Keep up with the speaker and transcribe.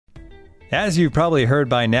As you've probably heard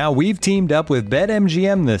by now, we've teamed up with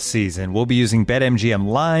BetMGM this season. We'll be using BetMGM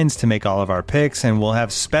lines to make all of our picks, and we'll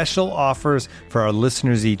have special offers for our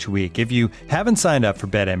listeners each week. If you haven't signed up for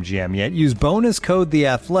BetMGM yet, use bonus code The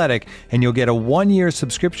Athletic, and you'll get a 1-year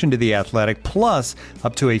subscription to The Athletic, plus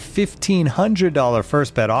up to a $1,500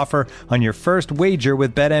 first bet offer on your first wager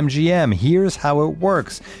with BetMGM. Here's how it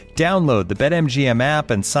works. Download the BetMGM app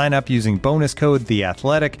and sign up using bonus code The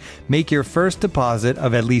Athletic. Make your first deposit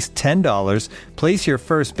of at least $10. Place your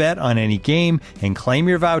first bet on any game and claim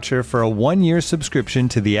your voucher for a 1-year subscription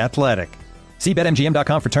to The Athletic. See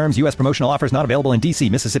BetMGM.com for terms. U.S. promotional offers not available in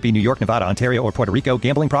D.C., Mississippi, New York, Nevada, Ontario, or Puerto Rico.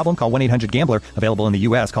 Gambling problem? Call 1-800-GAMBLER. Available in the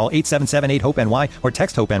U.S. Call 877-8-HOPE-NY or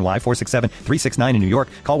text HOPE-NY 467-369 in New York.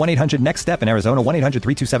 Call 1-800-NEXT-STEP in Arizona.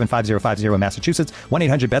 1-800-327-5050 in Massachusetts.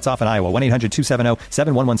 1-800-BETS-OFF in Iowa.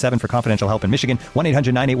 1-800-270-7117 for confidential help in Michigan.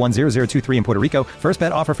 1-800-981-0023 in Puerto Rico. First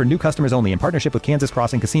bet offer for new customers only in partnership with Kansas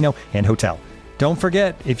Crossing Casino and Hotel. Don't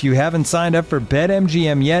forget, if you haven't signed up for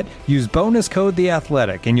BetMGM yet, use bonus code The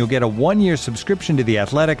Athletic, and you'll get a 1-year subscription to The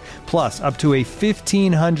Athletic, plus up to a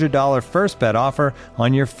 $1,500 first bet offer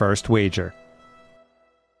on your first wager.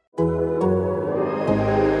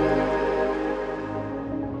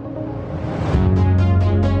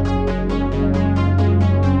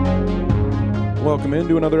 Welcome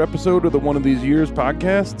into another episode of the One of These Years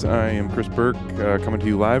podcast. I am Chris Burke, coming to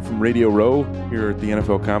you live from Radio Row here at the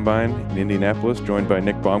NFL Combine in Indianapolis, joined by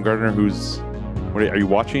Nick Baumgartner, are you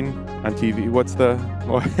watching on TV?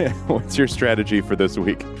 What's your strategy for this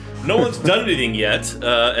week? No one's done anything yet,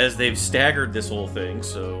 as they've staggered this whole thing,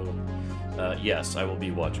 so yes, I will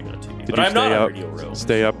be watching on TV. But I'm not on Radio Row.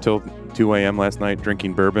 Stay up till 2 a.m. last night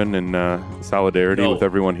drinking bourbon in solidarity with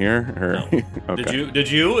everyone here? No. Okay.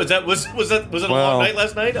 Did you? Was it a long night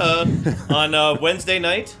last night? On Wednesday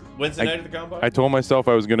night? Wednesday night at the Combine? I told myself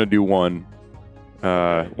I was going to do one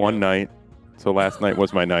night, so last night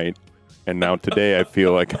was my night. And now today I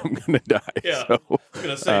feel like I'm going to die. Yeah, so, I was going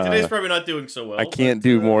to say, today's probably not doing so well. I can't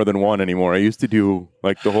do more than one anymore. I used to do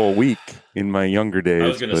like the whole week in my younger days. I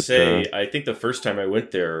was going to say, I think the first time I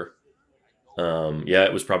went there,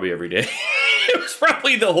 it was probably every day. It was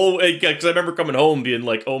probably the whole week, because I remember coming home being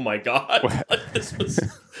like, oh my God, this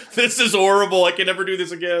is horrible. I can never do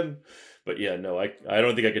this again. But yeah, no, I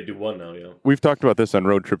don't think I could do one now. Yeah, we've talked about this on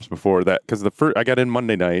road trips before. That because I got in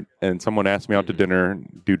Monday night and someone asked me out to dinner,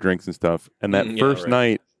 do drinks and stuff. And that first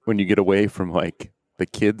night when you get away from like the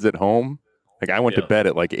kids at home, like I went to bed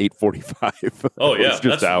at like 8:45. Oh yeah,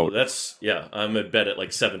 just out. I'm in bed at like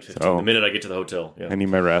 7:15 the minute I get to the hotel. Yeah. I need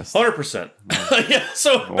my rest. 100%. Yeah.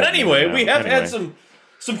 So, but anyway, we have had some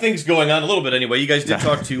things going on a little bit. Anyway, you guys did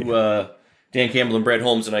talk to Dan Campbell and Brad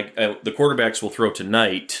Holmes, and the quarterbacks will throw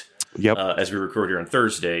tonight. Yep. As we record here on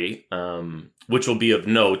Thursday, which will be of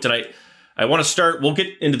note. And I want to start, we'll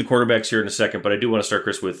get into the quarterbacks here in a second, but I do want to start,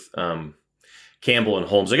 Chris, with Campbell and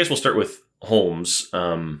Holmes. I guess we'll start with Holmes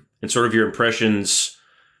and sort of your impressions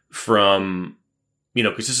from,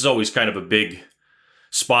 because this is always kind of a big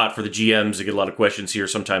spot for the GMs to get a lot of questions here,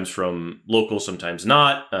 sometimes from local, sometimes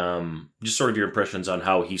not. Just sort of your impressions on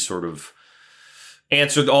how he sort of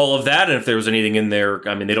answered all of that, and if there was anything in there,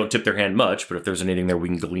 I mean, they don't tip their hand much, but if there's anything there we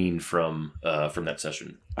can glean from that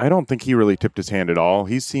session. I don't think he really tipped his hand at all.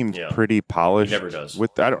 He seemed pretty polished. He never does.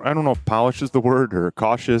 I don't know if polish is the word or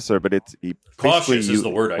cautious, cautious is the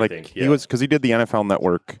word. I think he was, because he did the NFL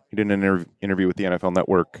Network. He did an interview with the NFL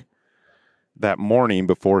Network that morning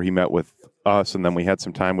before he met with us, and then we had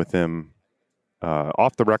some time with him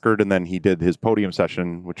off the record, and then he did his podium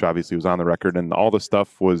session, which obviously was on the record, and all the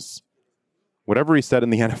stuff was. Whatever he said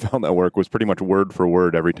in the NFL Network was pretty much word for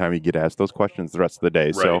word every time he'd get asked those questions the rest of the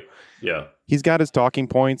day. Right. So he's got his talking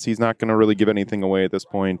points. He's not going to really give anything away at this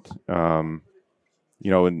point. And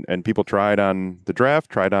people tried on the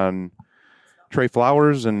draft, tried on Trey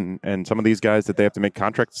Flowers and some of these guys that they have to make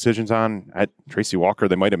contract decisions on. At Tracy Walker,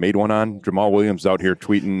 they might have made one on. Jamal Williams out here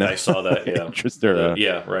tweeting. I saw that,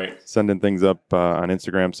 yeah. Sending things up on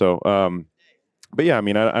Instagram. So, but yeah, I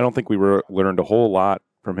mean, I don't think we learned a whole lot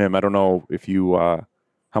from him. I don't know if you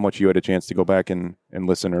how much you had a chance to go back and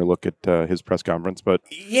listen or look at his press conference, but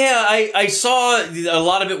yeah, I saw a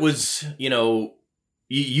lot of it was,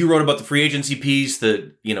 you wrote about the free agency piece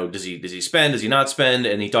that, does he spend, does he not spend?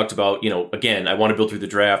 And he talked about, again, I want to build through the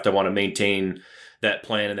draft. I want to maintain that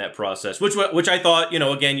plan and that process, which I thought,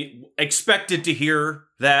 again, expected to hear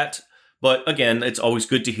that. But again, it's always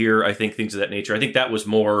good to hear, I think, things of that nature. I think that was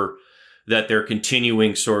more that they're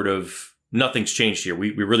continuing sort of, nothing's changed here.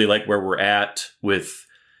 We really like where we're at with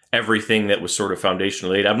everything that was sort of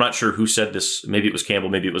foundational laid. I'm not sure who said this. Maybe it was Campbell,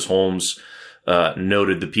 maybe it was Holmes,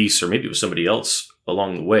 noted the piece, or maybe it was somebody else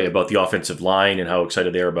along the way about the offensive line and how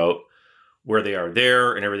excited they are about where they are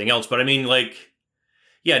there and everything else. But I mean, like,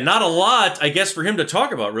 yeah, not a lot, I guess, for him to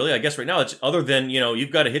talk about, really. I guess right now, it's other than,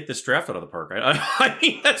 you've got to hit this draft out of the park. I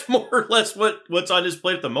mean, that's more or less what's on his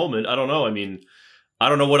plate at the moment. I don't know. I mean, I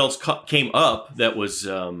don't know what else came up that was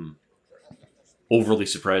overly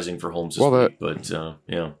surprising for Holmes this week. But,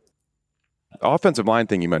 yeah. The offensive line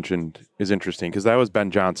thing you mentioned is interesting because that was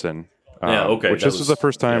Ben Johnson. Which this was the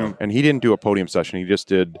first time, and he didn't do a podium session. He just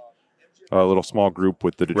did a little small group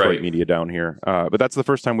with the Detroit media down here. But that's the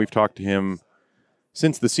first time we've talked to him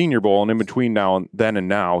since the Senior Bowl, and in between then and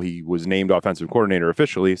now, he was named offensive coordinator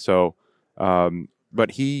officially. So,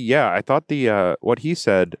 but I thought what he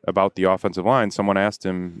said about the offensive line, someone asked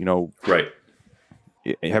him,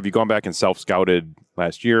 have you gone back and self-scouted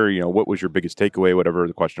last year? What was your biggest takeaway, whatever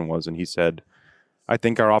the question was? And he said, I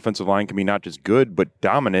think our offensive line can be not just good, but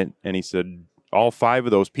dominant. And he said all 5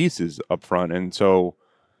 of those pieces up front. And so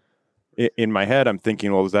in my head, I'm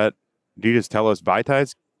thinking, well, do you just tell us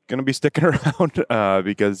Vitai's going to be sticking around?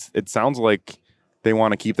 Because it sounds like they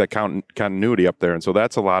want to keep that continuity up there. And so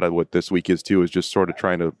that's a lot of what this week is too, is just sort of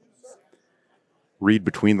trying to read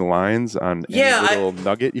between the lines on any little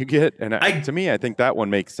nugget you get. And to me, I think that one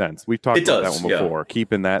makes sense. We've talked about that one before,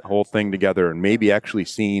 keeping that whole thing together and maybe actually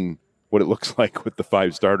seeing what it looks like with the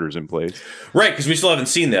 5 starters in place. Right, because we still haven't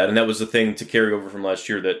seen that, and that was the thing to carry over from last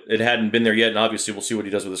year, that it hadn't been there yet, and obviously we'll see what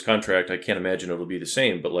he does with his contract. I can't imagine it'll be the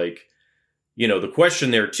same, but the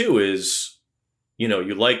question there too is, you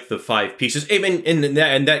like the 5 pieces, and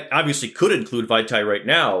that obviously could include Vaitai right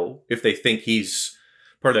now if they think he's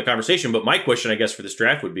part of that conversation. But my question, I guess, for this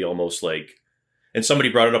draft would be almost like, and somebody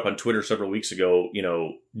brought it up on Twitter several weeks ago,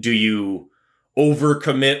 do you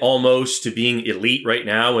overcommit almost to being elite right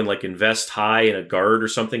now and invest high in a guard or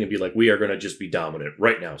something and be like, we are going to just be dominant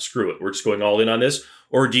right now, screw it, we're just going all in on this?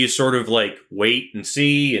 Or do you sort of wait and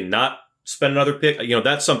see and not spend another pick?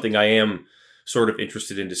 That's something I am sort of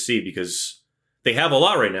interested in to see, because they have a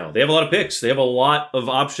lot right now. They have a lot of picks. They have a lot of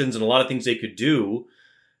options and a lot of things they could do.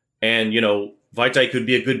 And, Vaitai could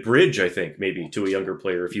be a good bridge, I think, maybe to a younger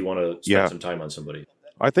player if you want to spend some time on somebody.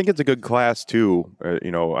 I think it's a good class, too.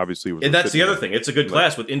 Obviously. And that's the other thing. It's a good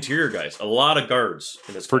class with interior guys. A lot of guards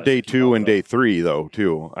in this for class. day 2 and day 3, though,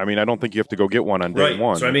 too. I mean, I don't think you have to go get one on day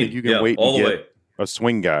 1. So, I think you can wait and get a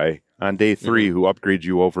swing guy on day 3 who upgrades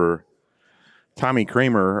you over Tommy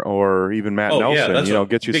Kramer or even Matt Nelson.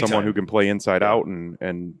 Gets you someone who can play inside out,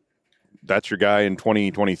 and that's your guy in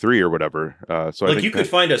 2023 or whatever. So I think you could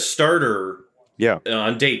find a starter Yeah.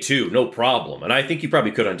 On day 2, no problem. And I think you probably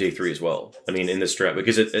could on day 3 as well. I mean, in this draft,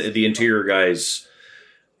 because the interior guys,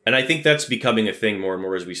 and I think that's becoming a thing more and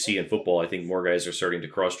more as we see in football. I think more guys are starting to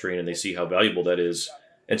cross-train and they see how valuable that is.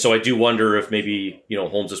 And so I do wonder if maybe,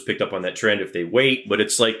 Holmes has picked up on that trend if they wait. But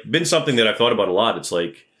it's been something that I've thought about a lot. It's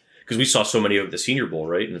because we saw so many of the Senior Bowl,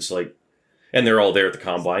 right? And it's and they're all there at the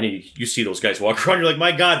combine, and you see those guys walk around. You're like,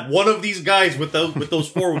 my God, one of these guys with those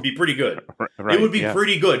 4 would be pretty good. Right, it would be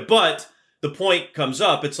pretty good. But the point comes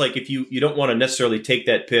up. It's if you don't want to necessarily take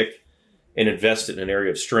that pick and invest it in an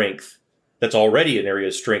area of strength that's already an area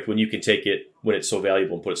of strength when you can take it when it's so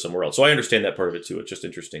valuable and put it somewhere else. So I understand that part of it too. It's just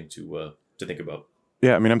interesting to think about.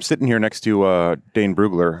 Yeah, I mean, I'm sitting here next to Dane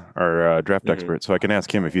Brugler, our draft expert, so I can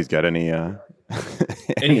ask him if he's got any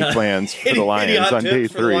plans for the Lions on day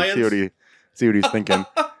 3. See what he's thinking.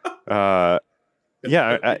 That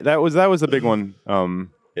was a big one.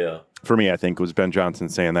 For me, I think, was Ben Johnson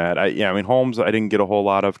saying that. I mean, Holmes, I didn't get a whole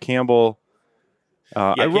lot of. Campbell,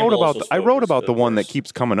 I wrote about the one that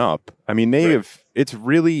keeps coming up. I mean, it's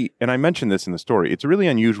really, and I mentioned this in the story, it's really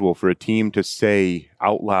unusual for a team to say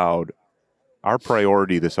out loud, our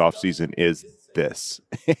priority this offseason is this.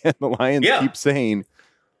 And the Lions keep saying,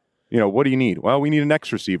 what do you need? Well, we need an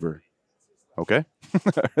X receiver. Okay.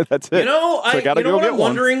 That's it. I gotta go get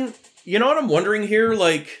one. You know what I'm wondering here?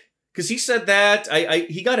 Because he said that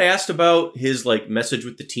he got asked about his message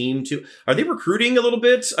with the team too. Are they recruiting a little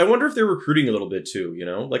bit? I wonder if they're recruiting a little bit too.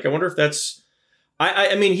 I wonder if that's.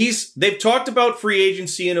 I mean, they've talked about free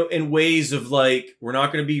agency in ways of we're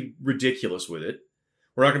not going to be ridiculous with it.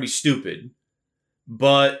 We're not going to be stupid.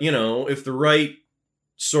 But if the right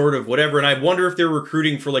sort of whatever, and I wonder if they're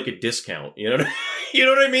recruiting for a discount. You know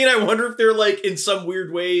what I mean? I wonder if they're in some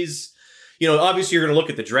weird ways. Obviously you're going to look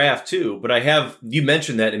at the draft too, but you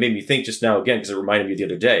mentioned that and it made me think just now again, because it reminded me the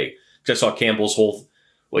other day, because I saw Campbell's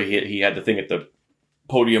he had the thing at the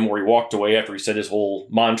podium where he walked away after he said his whole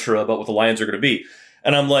mantra about what the Lions are going to be.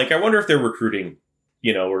 And I'm I wonder if they're recruiting,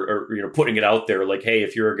 or putting it out there hey,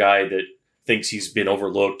 if you're a guy that thinks he's been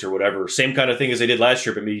overlooked or whatever, same kind of thing as they did last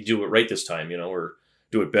year, but maybe do it right this time, or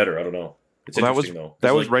do it better. I don't know. It's Well, interesting, though.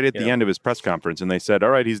 that was right at the end of his press conference, and they said, all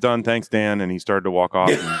right, he's done. Thanks, Dan. And he started to walk off,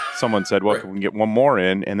 and someone said, well, can we get one more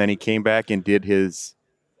in? And then he came back and did his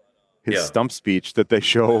stump speech that they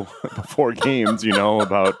show before games,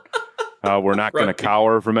 about we're not going to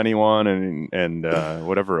cower from anyone and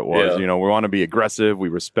whatever it was. We want to be aggressive. We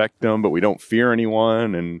respect them, but we don't fear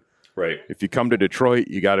anyone. And if you come to Detroit,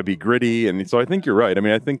 you got to be gritty. And so I think you're right. I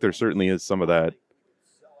mean, I think there certainly is some of that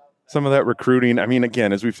recruiting. I mean,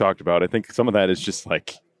 again, as we've talked about, I think some of that is just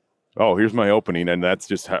like, oh, here's my opening, and that's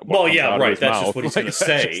just how. Well, yeah, right. That's just what he's going to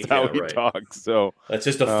say. That's how he talks. So that's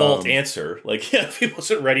just a false answer. Like, he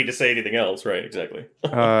wasn't ready to say anything else. Right? Exactly.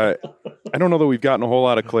 I don't know that we've gotten a whole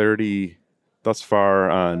lot of clarity thus far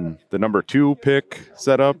on the number 2 pick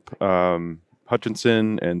setup.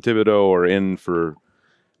 Hutchinson and Thibodeau are in for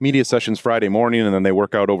media sessions Friday morning, and then they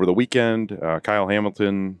work out over the weekend. Kyle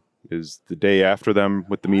Hamilton is the day after them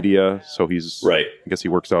with the media, so he's I guess he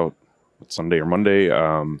works out Sunday or Monday.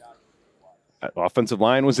 Offensive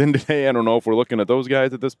line was in today. I don't know if we're looking at those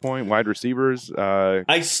guys at this point. Wide receivers.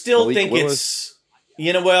 I still Malik think Willis.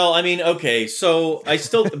 It's well, I mean, okay. So I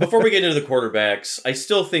still before we get into the quarterbacks, I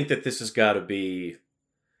still think that this has got to be,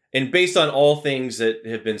 and based on all things that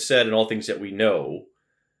have been said and all things that we know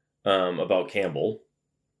about Campbell,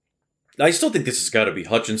 I still think this has got to be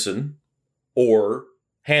Hutchinson or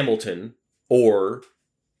Hamilton or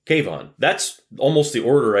Kayvon. That's almost the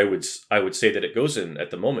order I would say that it goes in at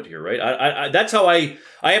the moment here, right? I that's how I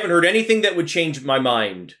haven't heard anything that would change my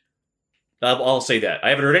mind. I'll say that I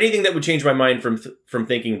haven't heard anything that would change my mind from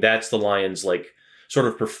thinking that's the Lions like sort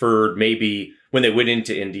of preferred maybe when they went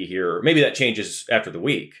into Indy here. Maybe that changes after the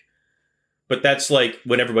week, but that's like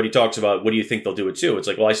when everybody talks about what do you think they'll do it too. It's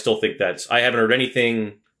like, well, I still think I haven't heard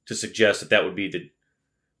anything to suggest that would be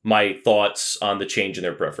my thoughts on the change in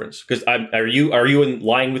their preference. Because are you in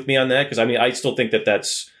line with me on that? Because I mean, I still think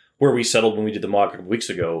that's where we settled when we did the mock a couple weeks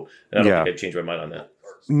ago, and I don't think I'd change my mind on that.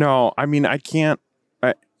 No, I mean, I can't.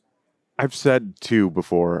 I've said too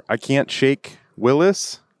before, I can't shake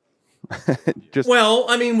Willis. Well,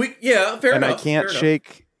 I mean, fair enough. And I can't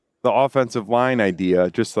shake the offensive line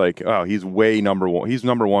idea. Just like, oh, he's way number one. He's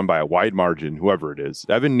number one by a wide margin. Whoever it is,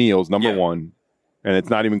 Evan Neal's number one, and it's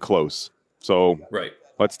not even close. So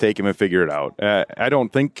let's take him and figure it out. I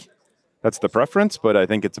don't think that's the preference, but I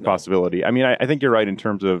think it's a possibility. I mean, I think you're right in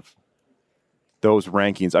terms of those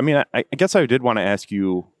rankings. I mean, I guess I did want to ask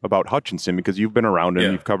you about Hutchinson because you've been around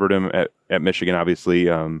him. You've covered him at Michigan, obviously.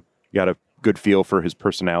 You got a good feel for his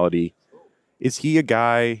personality. Is he a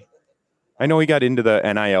guy? I know he got into the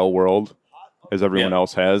NIL world, as everyone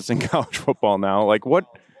else has in college football now. Like,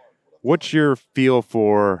 what's your feel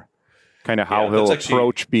for kind of how he'll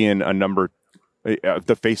approach being a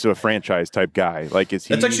the face of a franchise type guy? Like, is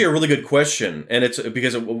he? That's actually a really good question, and it's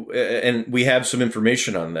because and we have some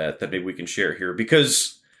information on that maybe we can share here.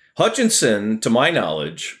 Because Hutchinson, to my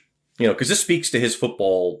knowledge, because this speaks to his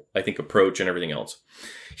football, I think, approach and everything else.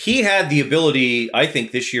 He had the ability, I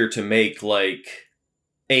think, this year to make like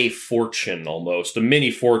a fortune, almost a mini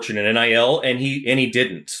fortune in NIL, and he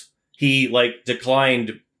didn't. He like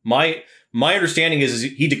declined. My understanding is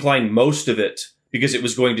he declined most of it because it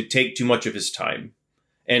was going to take too much of his time.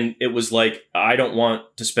 And it was like, I don't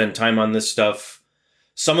want to spend time on this stuff.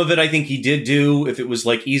 Some of it I think he did do if it was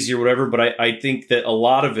like easy or whatever, but I think that a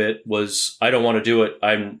lot of it was, I don't want to do it.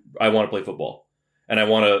 I want to play football and I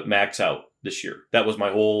want to max out this year. That was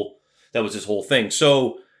his whole thing.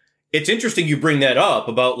 So it's interesting you bring that up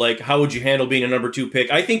about like, how would you handle being a number 2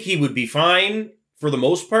 pick? I think he would be fine for the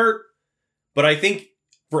most part, but I think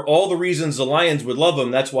for all the reasons the Lions would love him,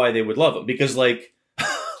 that's why they would love him. Because like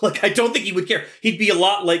I don't think he would care. He'd be a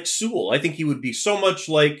lot like Sewell. I think he would be so much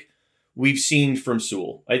like we've seen from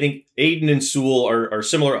Sewell. I think Aiden and Sewell are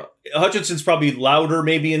similar. Hutchinson's probably louder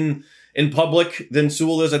maybe in public than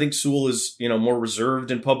Sewell is. I think Sewell is, more reserved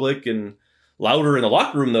in public and louder in the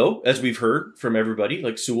locker room, though, as we've heard from everybody.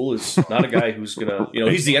 Like Sewell is not a guy who's going to,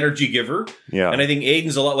 he's the energy giver. Yeah. And I think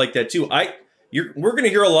Aiden's a lot like that, too. We're going to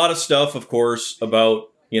hear a lot of stuff, of course, about,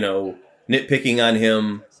 nitpicking on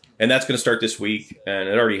him. And that's going to start this week. And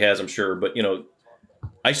it already has, I'm sure. But,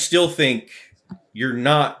 I still think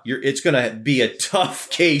it's going to be a tough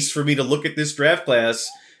case for me to look at this draft class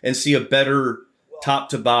and see a better top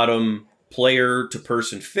to bottom player to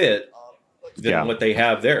person fit than what they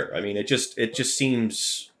have there. I mean, it just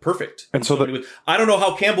seems perfect. And so I don't know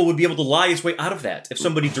how Campbell would be able to lie his way out of that if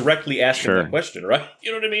somebody directly asked him that question, right?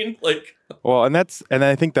 You know what I mean? Like, well, and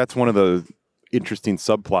I think that's one of the interesting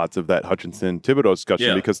subplots of that Hutchinson-Thibodeau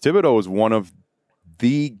discussion because Thibodeau was one of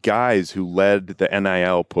the guys who led the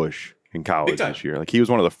NIL push in college this year. Like, he was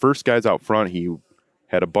one of the first guys out front. He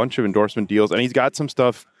had a bunch of endorsement deals, and he's got some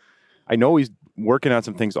stuff. I know he's working on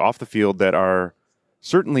some things off the field that are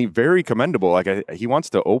certainly very commendable. Like he wants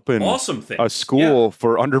to open awesome things. A school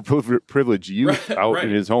for underprivileged youth out in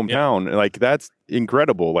his hometown. Yeah. Like that's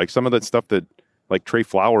incredible. Like some of that stuff that like Trey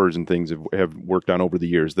Flowers and things have worked on over the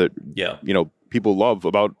years that, people love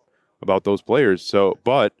about those players. So,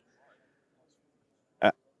 but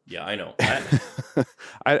yeah, I know.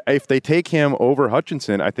 If they take him over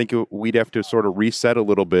Hutchinson, I think we'd have to sort of reset a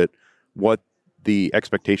little bit what the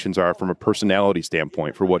expectations are from a personality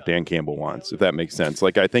standpoint for what Dan Campbell wants, if that makes sense.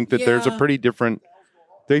 Like, I think that there's a pretty different,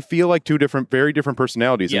 they feel like two very different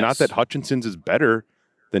personalities. Yes. And not that Hutchinson's is better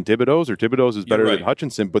than Thibodeau's or Thibodeau's is better than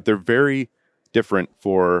Hutchinson, but they're very different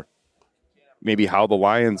for maybe how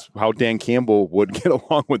Dan Campbell would get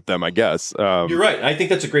along with them, I guess. You're right. I think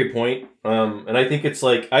that's a great point. And I think it's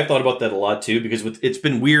like, I've thought about that a lot too, because it's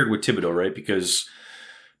been weird with Thibodeau, right? Because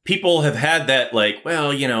people have had that like, well,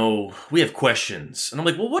 we have questions. And I'm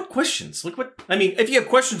like, well, what questions? Like what? I mean, if you have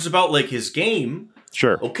questions about like his game,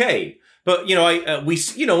 sure. Okay. But,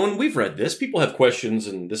 when we've read this, people have questions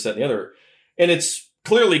and this, that, and the other. And it's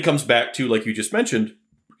clearly comes back to, like you just mentioned,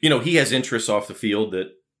 he has interests off the field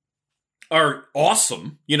that are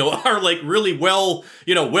awesome, are like really well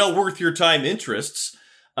worth your time interests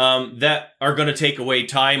that are going to take away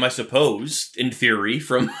time, I suppose, in theory,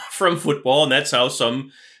 from football. And that's how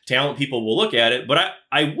some talent people will look at it. But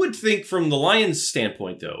I would think from the Lions'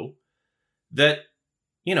 standpoint, though, that,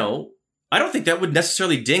 I don't think that would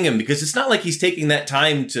necessarily ding him because it's not like he's taking that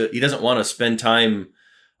time he doesn't want to spend time.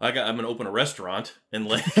 I'm going to open a restaurant and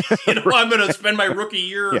like, I'm going to spend my rookie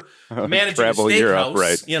year managing a steakhouse,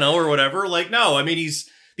 right. Or whatever. Like, no, I mean,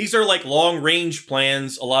 these are like long range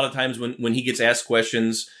plans. A lot of times when he gets asked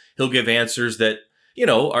questions, he'll give answers that,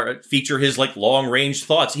 feature his like long range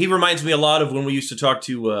thoughts. He reminds me a lot of when we used to talk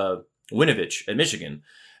to Winovich at Michigan.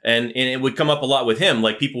 And it would come up a lot with him.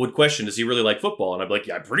 Like people would question, does he really like football? And I'd be like,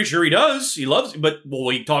 yeah, I'm pretty sure he does. He loves it. But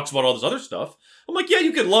he talks about all this other stuff. I'm like, yeah,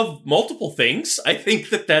 you could love multiple things. I think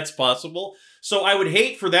that's possible. So I would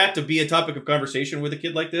hate for that to be a topic of conversation with a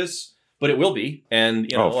kid like this, but it will be.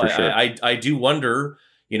 And, for sure. I do wonder,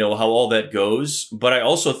 how all that goes. But I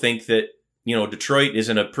also think that, Detroit is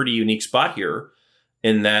in a pretty unique spot here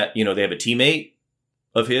in that, they have a teammate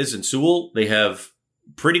of his in Sewell. They have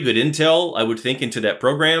pretty good intel, I would think, into that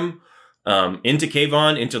program, into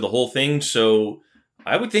Kayvon, into the whole thing. So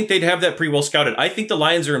I would think they'd have that pretty well scouted. I think the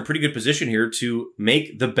Lions are in pretty good position here to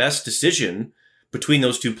make the best decision between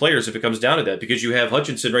those two players if it comes down to that, because you have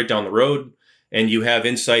Hutchinson right down the road and you have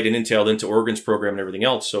insight and intel into Oregon's program and everything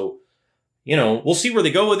else. So, we'll see where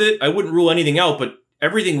they go with it. I wouldn't rule anything out, but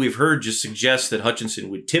everything we've heard just suggests that Hutchinson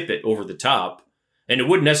would tip it over the top. And it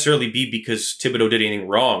wouldn't necessarily be because Thibodeau did anything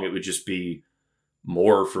wrong. It would just be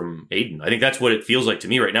more from Aiden. I think that's what it feels like to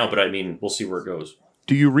me right now, but I mean, we'll see where it goes.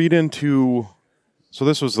 Do you read into, so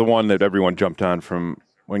this was the one that everyone jumped on from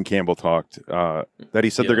when Campbell talked, that he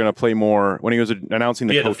said they're going to play more, when he was announcing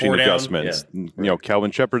the coaching adjustments,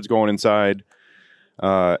 Calvin Shepard's going inside,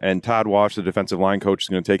 and Todd Wash, the defensive line coach, is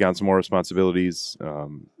going to take on some more responsibilities.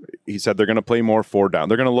 He said they're going to play more 4 down.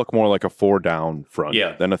 They're going to look more like a 4 down front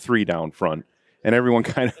than a 3 down front. And everyone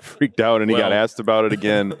kind of freaked out, and he got asked about it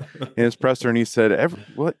again in his presser, and he said,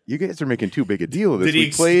 "What? You guys are making too big a deal of this. We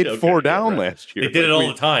played 4 down last year. They did it all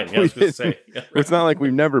the time." Yeah, I was going to say. Yeah, right. It's not like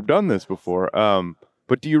we've never done this before.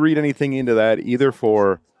 But do you read anything into that, either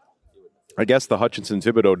for, I guess, the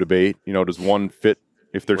Hutchinson-Thibodeau debate? Does one fit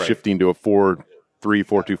if they're shifting to a 4-3,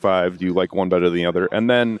 4-2-5? Do you like one better than the other? And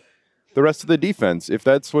then the rest of the defense, if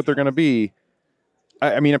that's what they're going to be.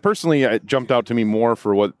 I mean, personally, it jumped out to me more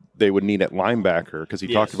for what they would need at linebacker, because he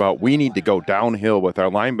talked about we need to go downhill with our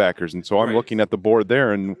linebackers. And so I'm looking at the board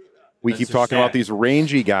there, and we keep talking about these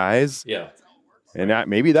rangy guys. Yeah. And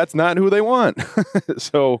maybe that's not who they want.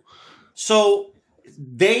 So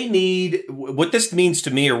they need, what this means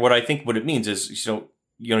to me, or what I think what it means is,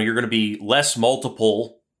 you're going to be less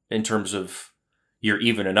multiple in terms of your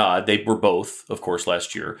even and odd. They were both, of course,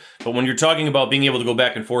 last year. But when you're talking about being able to go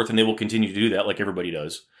back and forth, and they will continue to do that like everybody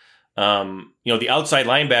does, the outside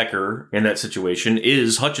linebacker in that situation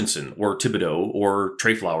is Hutchinson or Thibodeau or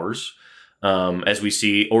Trey Flowers, as we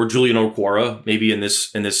see, or Julian Okwara, maybe in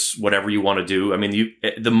this whatever you want to do. I mean,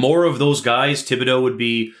 the more of those guys, Thibodeau would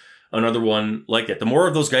be another one like that. The more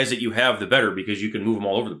of those guys that you have, the better, because you can move them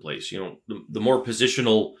all over the place. The more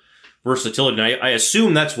positional versatility. And I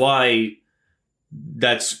assume that's why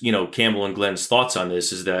that's, Campbell and Glenn's thoughts on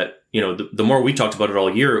this is that, the more we talked about it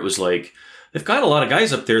all year, it was like, they've got a lot of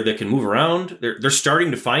guys up there that can move around. They're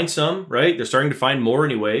starting to find some, right? They're starting to find more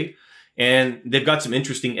anyway. And they've got some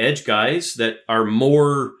interesting edge guys that are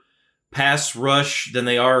more pass rush than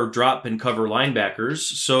they are drop and cover linebackers.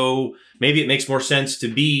 So maybe it makes more sense to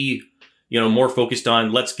be, more focused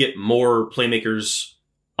on let's get more playmakers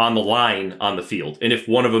on the line on the field. And if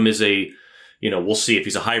one of them is we'll see if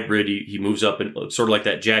he's a hybrid, he moves up and sort of like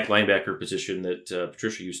that jack linebacker position that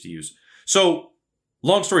Patricia used to use. So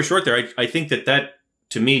long story short there, I think that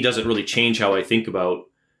to me doesn't really change how I think about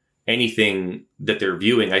anything that they're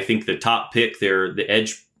viewing. I think the top pick there, the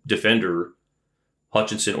edge defender,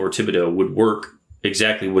 Hutchinson or Thibodeau, would work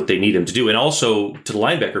exactly what they need him to do. And also to the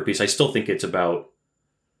linebacker piece, I still think it's about,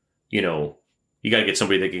 you got to get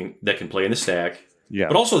somebody that can play in the stack. Yeah.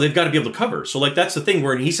 But also they've got to be able to cover. So like that's the thing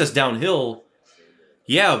where he says downhill,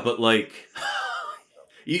 yeah, but like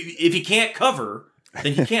if he can't cover,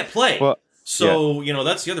 then he can't play. Well, so,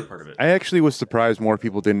 that's the other part of it. I actually was surprised more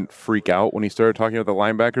people didn't freak out when he started talking about the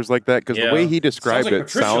linebackers like that, because the way he described it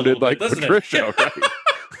sounded like Patricia,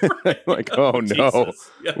 right? Like, oh no,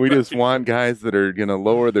 we just want guys that are going to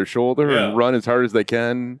lower their shoulder and run as hard as they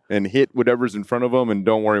can and hit whatever's in front of them and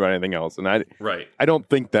don't worry about anything else. And I don't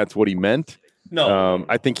think that's what he meant. No,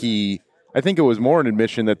 I think it was more an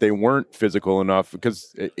admission that they weren't physical enough,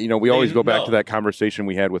 because we always go back to that conversation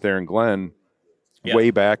we had with Aaron Glenn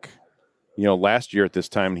way back, last year at this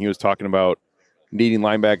time. And he was talking about needing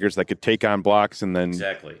linebackers that could take on blocks and then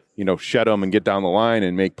shed them and get down the line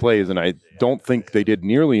and make plays. And I don't think they did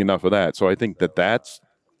nearly enough of that. So I think that's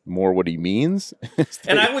more what he means.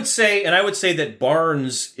 And I would say that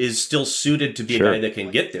Barnes is still suited to be a guy that can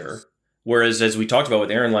get there. Whereas, as we talked about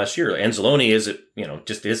with Aaron last year,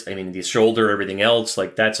 Anzalone the shoulder, everything else,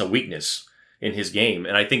 like that's a weakness in his game.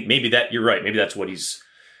 And I think maybe you're right. Maybe that's what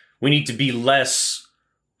we need to be less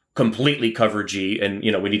completely coveragey, and,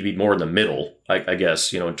 we need to be more in the middle, I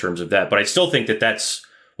guess, in terms of that. But I still think that that's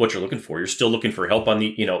what you're looking for. You're still looking for help on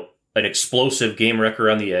the, an explosive game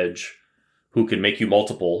wrecker on the edge who can make you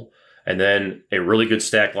multiple, and then a really good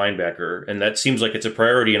stack linebacker. And that seems like it's a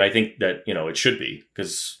priority. And I think that, it should be,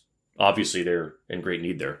 because obviously they're in great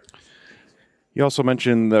need there. You also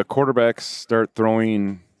mentioned the quarterbacks start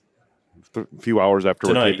throwing a few hours after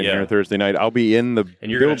we're taping here Thursday night. I'll be in the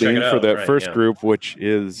building for that first group, which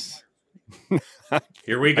is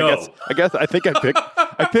here we go. I think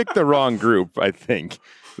I picked the wrong group. I think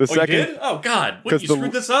the second. You did? Oh God! You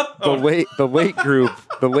screwed this up. The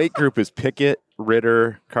late group is Pickett,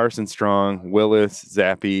 Ritter, Carson Strong, Willis,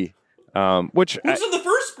 Zappi. Who's in the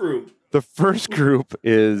first group? The first group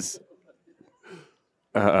is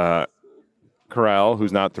Corral,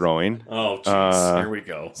 who's not throwing. Oh, jeez. Here we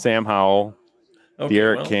go. Sam Howell,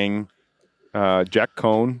 De'Aaron King, Jack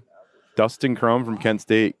Cohn, Dustin Crum from Kent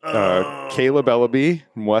State, Caleb Ellaby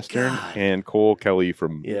from Western, and Cole Kelly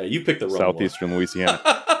from you picked the wrong Southeastern Louisiana.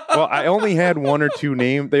 Well, I only had one or two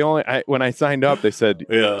names. When I signed up, they said,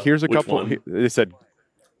 "Here's a couple." One? They said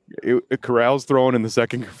Corral's throwing in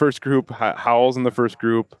the first group, Howell's in the first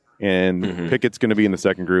group, and Pickett's going to be in the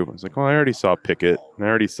second group. I was like, well, I already saw Pickett. I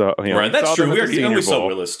already saw, right. That's true. We saw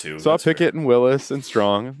Willis too. Saw Pickett and Willis and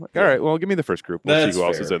Strong. I'm like, all right, well, give me the first group. We'll see who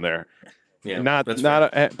else is in there. Yeah,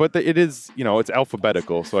 but it is, it's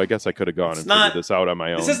alphabetical. So I guess I could have gone and figured this out on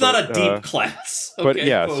my own. This is not a deep class. But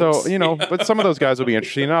folks. So but some of those guys will be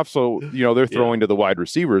interesting enough. So they're throwing to the wide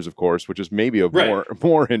receivers, of course, which is maybe of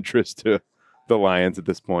more interest to the Lions at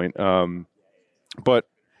this point. But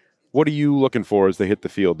what are you looking for as they hit the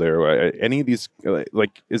field there? Any of these,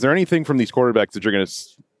 is there anything from these quarterbacks that you're going to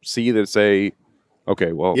see that say,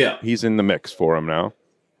 okay, well, he's in the mix for him now?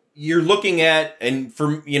 You're looking at, and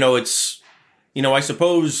for, it's, I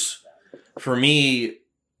suppose for me,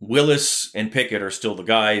 Willis and Pickett are still the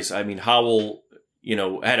guys. I mean, Howell,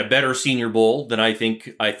 had a better Senior Bowl than I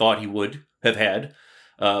thought he would have had.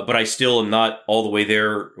 But I still am not all the way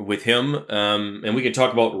there with him. And we can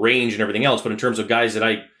talk about range and everything else, but in terms of guys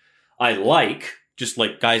that I like, just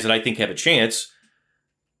like guys that I think have a chance,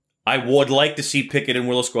 I would like to see Pickett and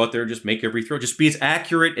Willis go out there and just make every throw. Just be as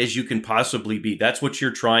accurate as you can possibly be. That's what you're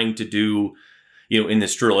trying to do, in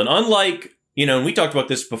this drill. And unlike, and we talked about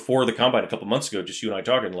this before the combine a couple months ago, just you and I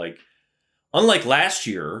talking, unlike last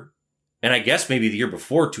year, and I guess maybe the year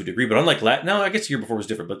before to a degree, but I guess the year before was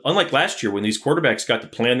different. But unlike last year when these quarterbacks got to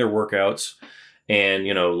plan their workouts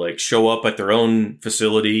and, show up at their own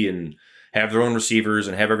facility and have their own receivers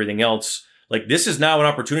and have everything else, this is now an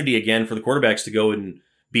opportunity again for the quarterbacks to go and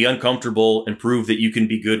be uncomfortable and prove that you can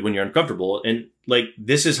be good when you're uncomfortable. And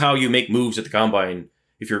this is how you make moves at the combine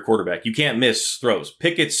if you're a quarterback. You can't miss throws.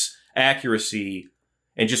 Pickett's accuracy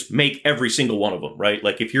and just make every single one of them, right?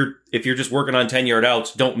 If you're just working on 10-yard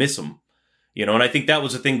outs, don't miss them. And I think that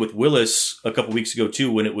was the thing with Willis a couple weeks ago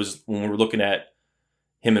too, when we were looking at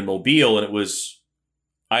him in Mobile, and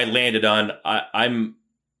I landed on,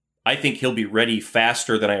 I think he'll be ready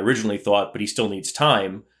faster than I originally thought, but he still needs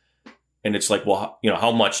time. And it's like, well,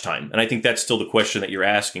 how much time? And I think that's still the question that you're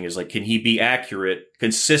asking is like, can he be accurate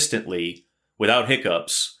consistently without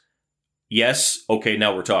hiccups? Yes. Okay.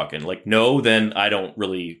 Now we're talking. Like, no, then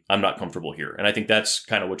I'm not comfortable here. And I think that's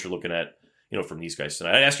kind of what you're looking at, from these guys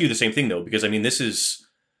tonight. I'd ask you the same thing though, because I mean,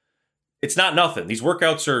 it's not nothing. These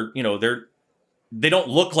workouts are, they don't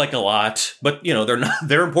look like a lot, but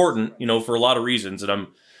they're important, for a lot of reasons. And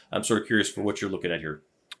I'm sort of curious for what you're looking at here.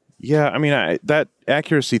 Yeah, I mean, that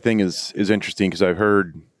accuracy thing is interesting because I've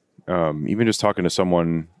heard, even just talking to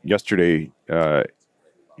someone yesterday, one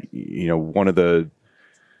of the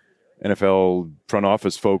NFL front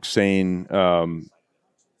office folks saying,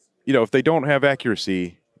 if they don't have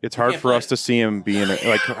accuracy, it's hard for us to see him being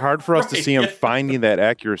hard for us to see him finding that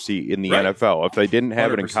accuracy in the NFL if they didn't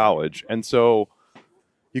have 100%. It in college. And so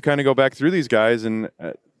you kind of go back through these guys, and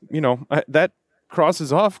that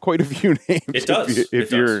crosses off quite a few names. It does.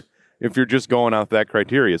 If you're just going off that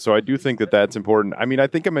criteria. So I do think that that's important. I mean, I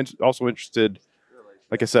think I'm also interested,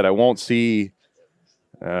 like I said, I won't see,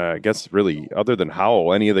 I guess really other than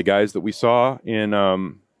Howell, any of the guys that we saw in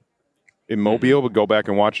Mobile, but go back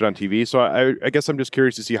and watch it on TV. So I guess I'm just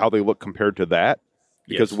curious to see how they look compared to that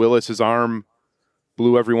because Willis's arm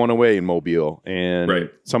blew everyone away in Mobile. And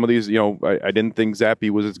some of these, I didn't think Zappe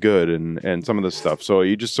was as good and some of this stuff. So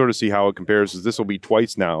you just sort of see how it compares. This will be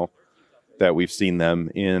twice now that we've seen them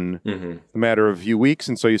in a matter of a few weeks,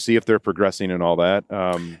 and so you see if they're progressing and all that.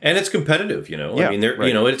 And it's competitive, I mean,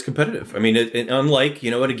 it's competitive. I mean, unlike,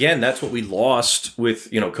 and again, that's what we lost with,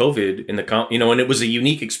 COVID in the, and it was a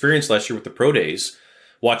unique experience last year with the pro days,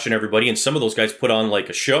 watching everybody, and some of those guys put on like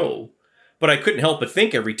a show, but I couldn't help but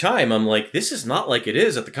think every time, I'm like, this is not like it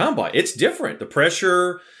is at the combine. It's different. The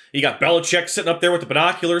pressure, you got Belichick sitting up there with the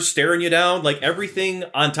binoculars, staring you down, like everything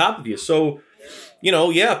on top of you. So,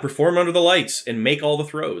 perform under the lights and make all the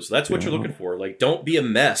throws. That's what you're looking for. Like, don't be a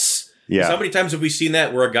mess. Yeah. How many times have we seen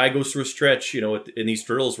that where a guy goes through a stretch, in these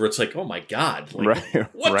drills where it's like, oh my God, like,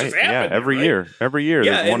 what just happened? Yeah, every year,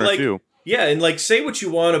 there's one or two. Yeah, and like, say what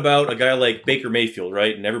you want about a guy like Baker Mayfield,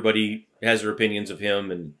 right? And everybody has their opinions of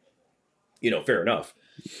him, and fair enough.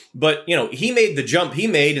 But he made the jump he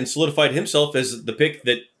made and solidified himself as the pick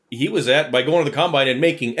that he was at by going to the combine and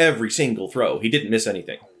making every single throw. He didn't miss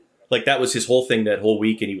anything. Like, that was his whole thing that whole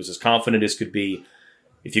week, and he was as confident as could be.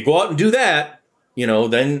 If you go out and do that,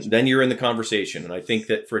 then you're in the conversation. And I think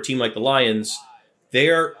that for a team like the Lions,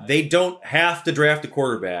 they don't have to draft a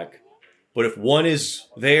quarterback, but if one is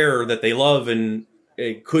there that they love and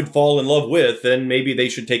could fall in love with, then maybe they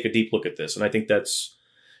should take a deep look at this. And I think that's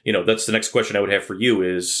the next question I would have for you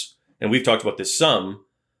is, and we've talked about this some,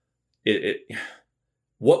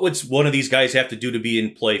 what would one of these guys have to do to be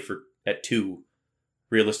in play at 2?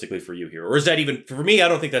 Realistically for you here? Or is that even, for me, I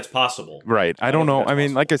don't think that's possible. Right. I don't know. I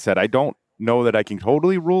mean, like I said, I don't know that I can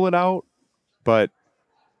totally rule it out, but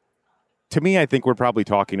to me, I think we're probably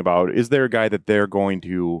talking about, is there a guy that they're going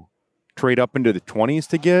to trade up into the 20s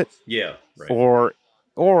to get? Yeah. Right.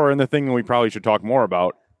 Or, and the thing we probably should talk more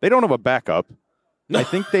about, they don't have a backup. I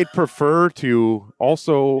think they'd prefer to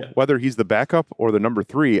also, whether he's the backup or the number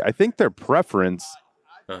 3, I think their preference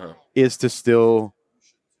is to still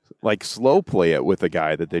like slow play it with a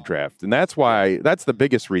guy that they draft. And that's the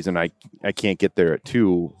biggest reason I can't get there at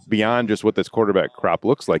 2 beyond just what this quarterback crop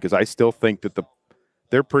looks like, is I still think that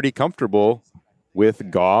they're pretty comfortable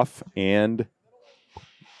with Goff and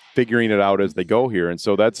figuring it out as they go here. And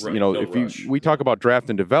so that's, we talk about draft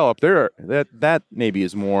and develop, that maybe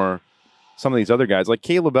is more some of these other guys like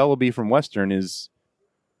Caleb Ellaby from Western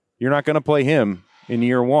you're not going to play him in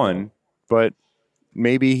year 1, but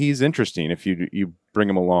maybe he's interesting if you bring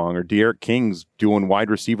him along, or De'Aaron King's doing wide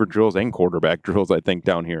receiver drills and quarterback drills, I think,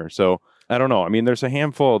 down here. So I don't know. I mean, there's a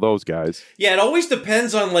handful of those guys. Yeah, it always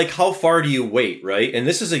depends on like how far do you wait, right? And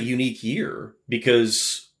this is a unique year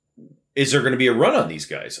because is there going to be a run on these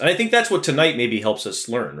guys? And I think that's what tonight maybe helps us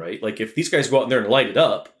learn, right? Like if these guys go out there and light it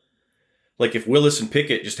up, like if Willis and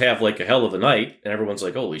Pickett just have like a hell of a night and everyone's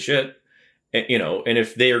like, holy shit, and, and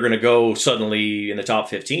if they are going to go suddenly in the top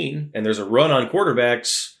 15 and there's a run on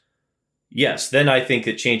quarterbacks, yes, then I think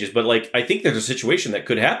it changes. But like, I think there's a situation that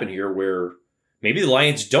could happen here where maybe the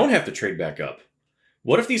Lions don't have to trade back up.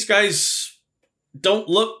 What if these guys don't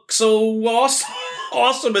look so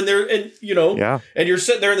awesome and and you're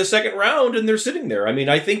sitting there in the second round and they're sitting there? I mean,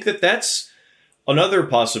 I think that's another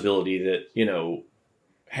possibility that,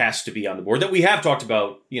 has to be on the board that we have talked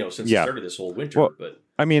about, since the start of this whole winter. Well, but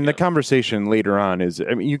I mean, the conversation later on is,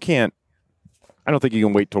 I mean, you can't, I don't think you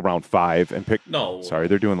can wait till round 5 and pick. No. Sorry,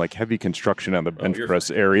 they're doing like heavy construction on the bench press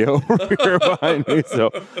area over here behind me. So,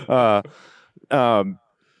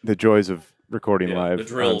 the joys of recording the live on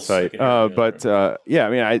drills. site. Yeah, I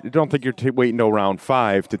mean, I don't think you're waiting till round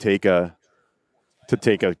 5 to take a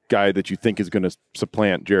guy that you think is going to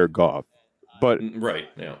supplant Jared Goff. But right,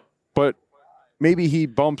 yeah. But maybe he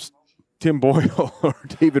bumps Tim Boyle or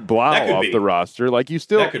David Blau off the roster. Like you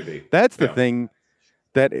still, that could be. That's the thing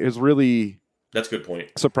that is really. That's a good point.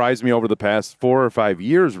 Surprised me over the past 4 or 5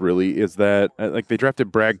 years. Really, is that like they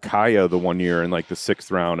drafted Brad Kaya the one year in like the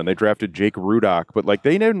 6th round, and they drafted Jake Rudock, but like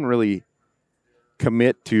they didn't really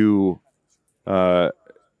commit to,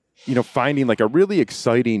 finding like a really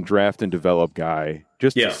exciting draft and develop guy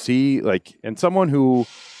just to see like, and someone who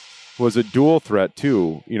was a dual threat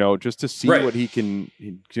too, just to see what he can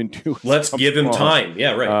do. Let's give him time.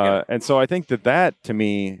 Yeah, right. And so I think that to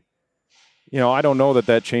me, I don't know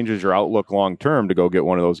that changes your outlook long term to go get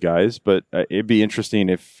one of those guys, but it'd be interesting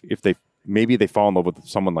if they fall in love with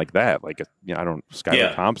someone like that, like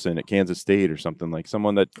Skylar Thompson at Kansas State or something, like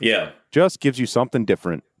someone that just gives you something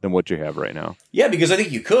different than what you have right now. Yeah, because I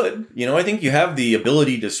think you could. I think you have the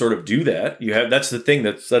ability to sort of do that. That's the thing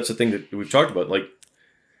that we've talked about. Like,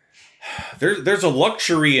 there's a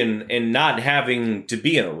luxury in not having to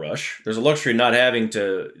be in a rush. There's a luxury in not having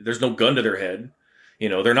to. There's no gun to their head.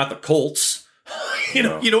 They're not the Colts. They're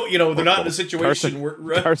not in a situation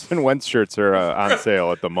where Carson Wentz shirts are on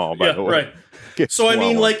sale at the mall. By the way, right. So I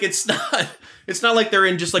mean, like it's not like they're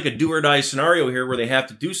in just like a do or die scenario here where they have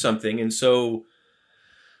to do something. And so,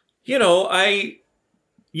 I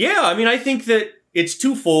think that it's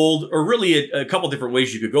twofold, or really a couple different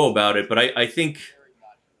ways you could go about it. But I think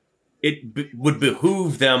it would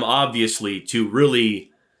behoove them, obviously, to really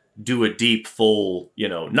do a deep, full,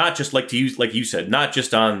 not just like you said, not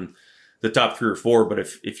just on the top 3 or 4, but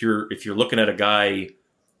if you're looking at a guy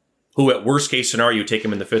who, at worst case scenario, you take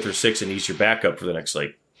him in the 5th or 6th and he's your backup for the next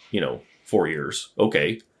 4 years,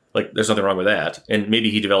 okay, like there's nothing wrong with that, and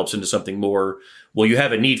maybe he develops into something more. Well, you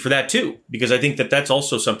have a need for that too, because I think that's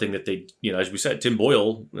also something that they, as we said, Tim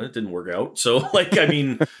Boyle, that didn't work out, so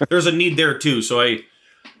there's a need there too. So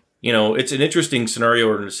it's an interesting scenario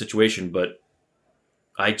or a situation, but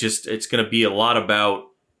it's going to be a lot about,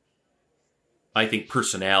 I think,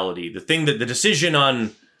 personality. The decision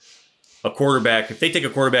on a quarterback, if they take a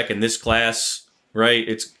quarterback in this class, right,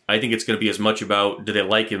 I think it's going to be as much about, do they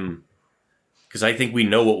like him? Because I think we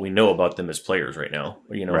know what we know about them as players right now.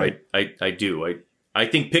 Right. I do. I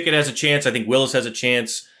think Pickett has a chance. I think Willis has a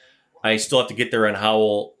chance. I still have to get there on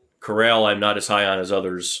Howell. Corral, I'm not as high on as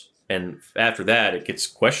others. And after that, it gets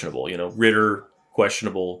questionable. Ritter,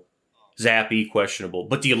 questionable. Zappy, questionable.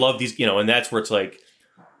 But do you love these? And that's where it's like,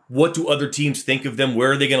 what do other teams think of them?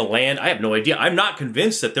 Where are they going to land? I have no idea. I'm not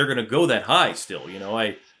convinced that they're going to go that high still.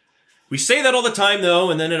 We say that all the time,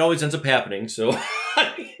 though, and then it always ends up happening. So,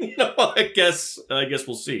 I guess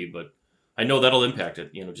we'll see. But I know that'll impact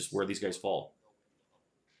it, just where these guys fall.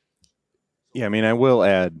 Yeah, I mean, I will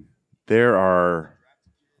add, there are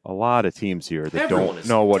a lot of teams here that don't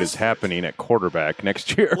know what is happening at quarterback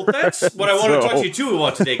next year. Well, that's what I want to talk to you too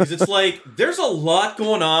about today, because it's like there's a lot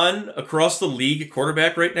going on across the league at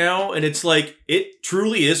quarterback right now, and it's like it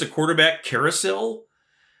truly is a quarterback carousel.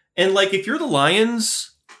 And like if you're the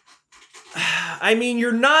Lions, I mean,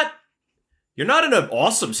 you're not in an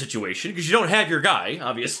awesome situation because you don't have your guy,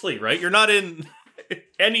 obviously, right? You're not in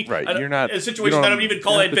any You're not in a situation I don't even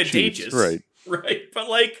call advantageous, right? Right,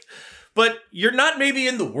 but you're not maybe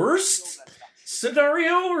in the worst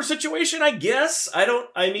scenario or situation, I guess. I don't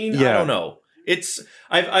know.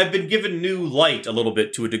 I've been given new light a little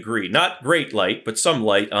bit to a degree. Not great light, but some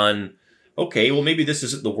light on, okay, well, maybe this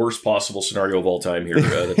isn't the worst possible scenario of all time here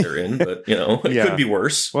that they're in, but, it could be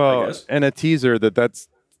worse, I guess. And a teaser that's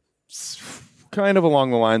kind of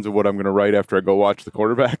along the lines of what I'm going to write after I go watch the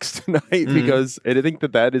quarterbacks tonight, because I think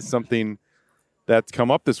that is something that's come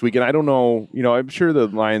up this week. And I don't know, I'm sure the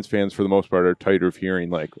Lions fans for the most part are tired of hearing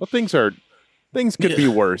like, well, things could be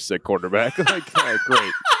worse at quarterback. Like, yeah,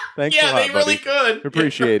 great. Thanks a lot, they really buddy. could.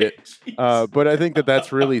 Appreciate it. But I think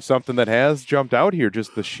that's really something that has jumped out here,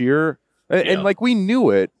 just the sheer, and like we knew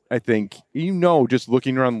it, I think, just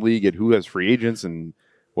looking around the league at who has free agents and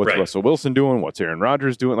what's Russell Wilson doing, what's Aaron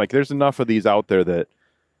Rodgers doing. Like there's enough of these out there that,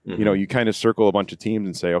 you kind of circle a bunch of teams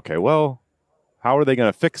and say, okay, well, how are they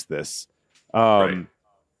going to fix this?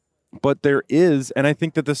 But there is, and I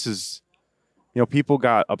think that this is, people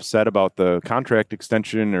got upset about the contract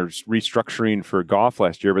extension or restructuring for Goff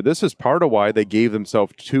last year, but this is part of why they gave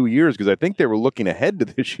themselves 2 years, because I think they were looking ahead to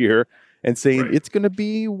this year and saying it's going to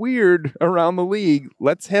be weird around the league.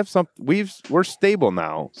 Let's have we're stable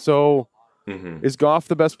now. So Mm-hmm. Is Goff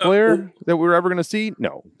the best player that we're ever going to see?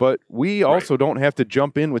 No, but we also don't have to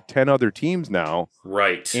jump in with 10 other teams now.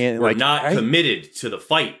 Right. And we're not committed to the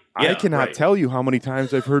fight. I cannot tell you how many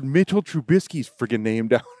times I've heard Mitchell Trubisky's friggin' name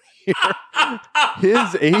down here.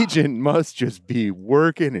 His agent must just be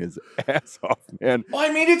working his ass off, man. Well,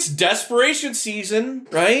 I mean, it's desperation season,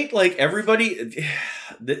 right? Like everybody.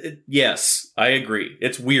 Yes, I agree.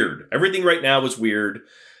 It's weird. Everything right now is weird.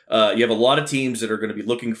 You have a lot of teams that are going to be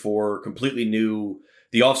looking for completely new.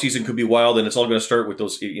 The offseason could be wild, and it's all going to start with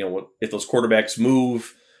those, if those quarterbacks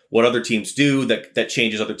move, what other teams do, that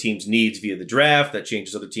changes other teams' needs via the draft, that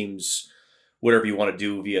changes other teams' whatever you want to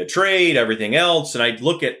do via trade, everything else. And I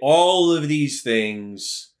look at all of these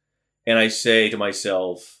things, and I say to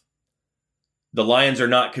myself, the Lions are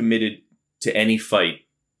not committed to any fight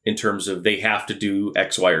in terms of they have to do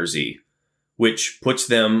X, Y, or Z. Which puts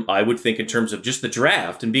them, I would think, in terms of just the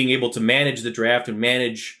draft and being able to manage the draft and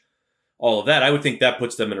manage all of that, I would think that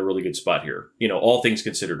puts them in a really good spot here. All things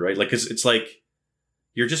considered, right? Like, because it's like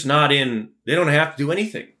you're just not in. They don't have to do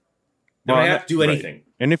anything. They don't have to do anything. Right.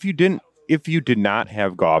 And if you did not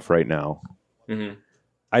have Goff right now, mm-hmm.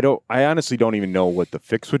 I honestly don't even know what the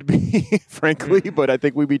fix would be, frankly. Mm-hmm. But I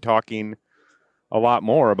think we'd be talking a lot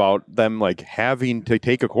more about them like having to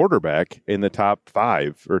take a quarterback in the top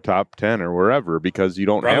 5 or top 10 or wherever because you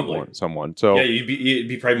don't have someone. So yeah, it'd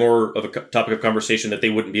be probably more of a topic of conversation that they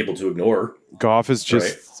wouldn't be able to ignore. Goff is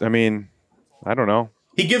just, right. I mean, I don't know.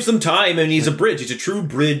 He gives them time, and he's a bridge. He's a true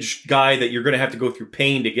bridge guy that you're going to have to go through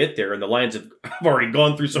pain to get there. And the Lions have already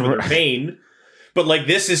gone through some of their pain. But like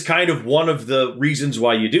this is kind of one of the reasons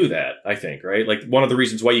why you do that, I think, right? Like one of the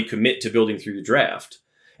reasons why you commit to building through the draft.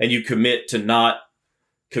 And you commit to not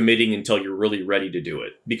committing until you're really ready to do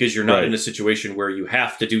it because you're not in a situation where you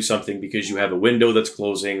have to do something because you have a window that's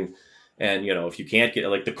closing. And, if you can't get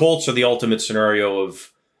like the Colts are the ultimate scenario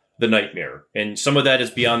of the nightmare. And some of that is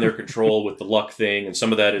beyond their control with the luck thing. And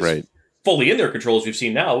some of that is fully in their control as we've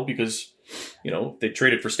seen now because, they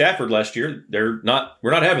traded for Stafford last year. We're not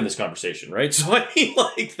having this conversation. Right. So I mean,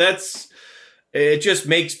 like it just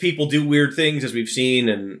makes people do weird things as we've seen.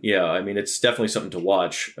 And it's definitely something to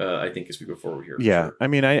watch, I think, as we go forward here. Yeah. Sure. I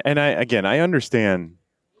mean, I understand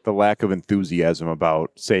the lack of enthusiasm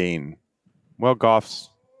about saying, well,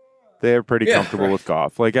 they're pretty comfortable with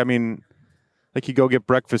Goff. Like, I mean, like you go get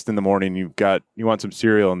breakfast in the morning, you want some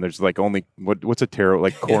cereal and there's like only, what's a terrible,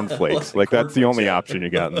 like cornflakes. Like that's the only option you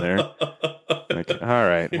got in there. Like, all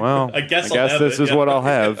right, well, I guess this is what I'll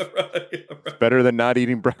have. It's better than not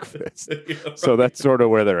eating breakfast. So that's sort of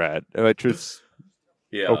where they're at. Which is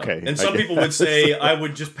okay. And some people would say I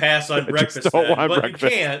would just pass on breakfast, but breakfast. You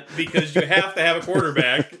can't because you have to have a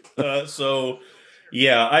quarterback.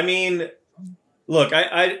 I mean, look,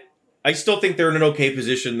 I still think they're in an okay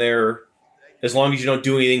position there as long as you don't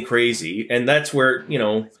do anything crazy, and that's where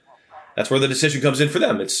that's where the decision comes in for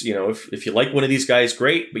them. It's, if you like one of these guys,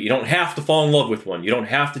 great, but you don't have to fall in love with one. You don't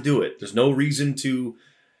have to do it. There's no reason to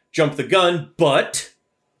jump the gun. But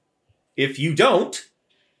if you don't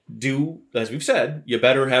do, as we've said, you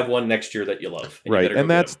better have one next year that you love. Right. And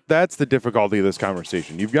that's the difficulty of this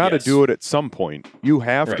conversation. You've got to do it at some point. You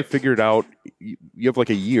have to figure it out. You have like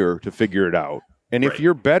a year to figure it out. And if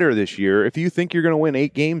you're better this year, if you think you're going to win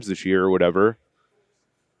 8 games this year or whatever,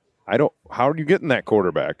 how are you getting that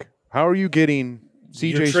quarterback? How are you getting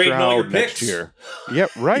CJ Stroud next year? Yeah,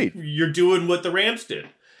 right. You're doing what the Rams did.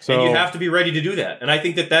 So, and you have to be ready to do that. And I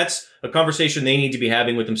think that that's a conversation they need to be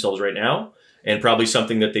having with themselves right now, and probably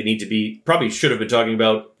something that they need to probably should have been talking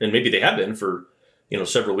about, and maybe they have been for,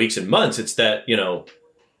 several weeks and months. It's that,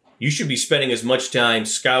 you should be spending as much time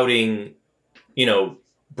scouting,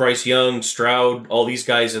 Bryce Young, Stroud, all these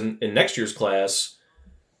guys in next year's class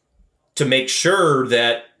to make sure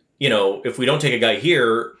that, if we don't take a guy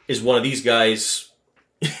here, is one of these guys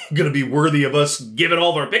going to be worthy of us giving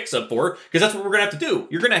all of our picks up for? Because that's what we're going to have to do.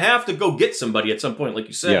 You're going to have to go get somebody at some point, like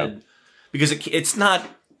you said, because it's not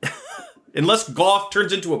 – unless Goff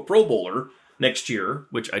turns into a Pro Bowler next year,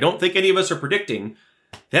 which I don't think any of us are predicting,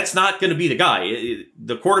 that's not going to be the guy.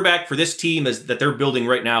 The quarterback for this team that they're building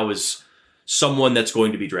right now is – someone that's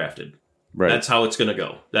going to be drafted. Right. That's how it's going to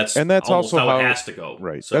go. That's also how it has to go.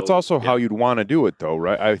 Right. So, that's also how you'd want to do it, though,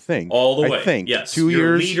 right? I think. All the way. I think. Yes. 2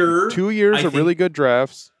 years. 2 years of really good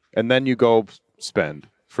drafts, and then you go spend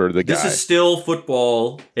for the guy. This is still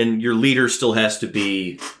football, and your leader still has to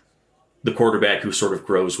be the quarterback who sort of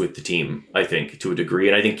grows with the team, I think, to a degree.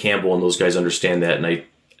 And I think Campbell and those guys understand that. And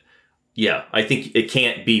I think it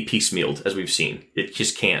can't be piecemealed, as we've seen. It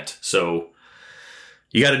just can't. So,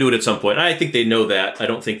 You got to do it at some point. And I think they know that. I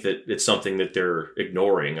don't think that it's something that they're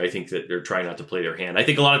ignoring. I think that they're trying not to play their hand. I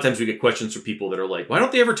think a lot of times we get questions from people that are like, why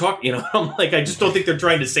don't they ever talk? I'm like, I just don't think they're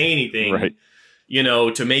trying to say anything, Right.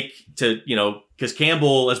 Because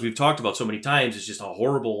Campbell, as we've talked about so many times, is just a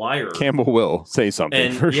horrible liar. Campbell will say something.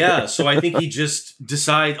 And for sure. so I think he just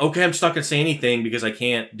decides, okay, I'm just not going to say anything because I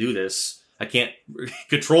can't do this. I can't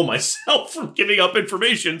control myself from giving up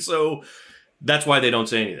information. So that's why they don't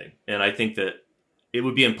say anything. And I think that it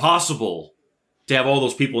would be impossible to have all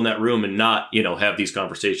those people in that room and not, have these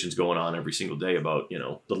conversations going on every single day about,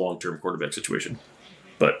 the long-term quarterback situation.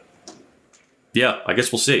 But yeah, I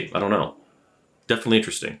guess we'll see. I don't know. Definitely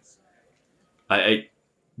interesting. I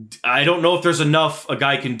don't know if there's enough a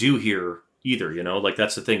guy can do here either, like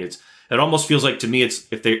that's the thing. It almost feels like to me, it's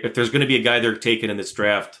if there's going to be a guy they're taking in this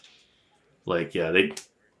draft, like, yeah,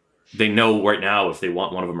 they know right now if they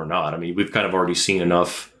want one of them or not. I mean, we've kind of already seen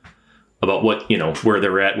enough about what, where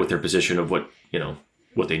they're at with their position of what,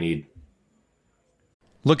 what they need.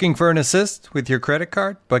 Looking for an assist with your credit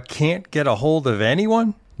card, but can't get a hold of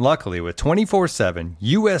anyone? Luckily, with 24/7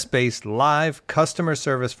 U.S.-based live customer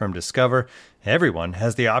service from Discover, everyone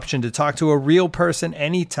has the option to talk to a real person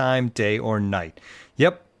anytime, day or night.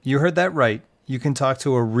 Yep, you heard that right. You can talk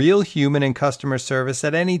to a real human in customer service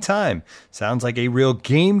at any time. Sounds like a real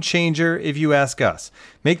game changer if you ask us.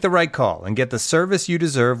 Make the right call and get the service you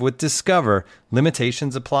deserve with Discover.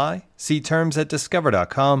 Limitations apply. See terms at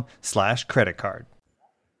discover.com/creditcard.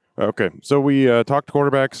 Okay, so we talked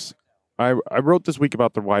quarterbacks. I wrote this week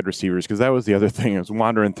about the wide receivers because that was the other thing. I was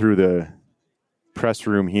wandering through the press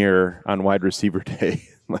room here on wide receiver day.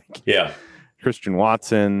 Christian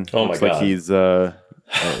Watson. Oh my God. Like he's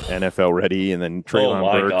NFL ready, and then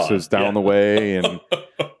Treylon Burks is down the way, and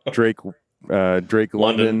Drake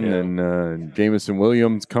London and Jameson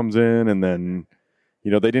Williams comes in, and then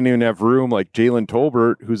they didn't even have room. Like Jalen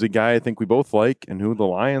Tolbert, who's a guy I think we both like and who the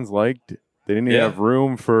Lions liked, they didn't even have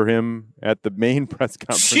room for him at the main press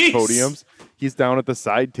conference podiums. He's down at the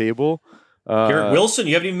side table. Garrett Wilson,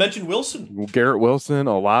 you haven't even mentioned Wilson. Garrett Wilson,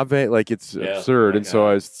 Olave, like it's absurd. And so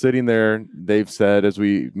I was sitting there. They've said, as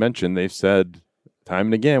we mentioned, time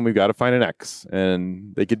and again, we've got to find an X,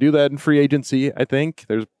 and they could do that in free agency. I think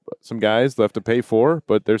there's some guys they'll have to pay for,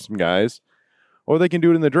 but there's some guys, or they can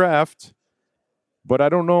do it in the draft. But I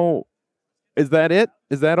don't know. Is that it?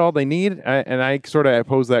 Is that all they need? I sort of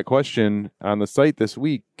posed that question on the site this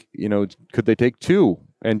week. Could they take two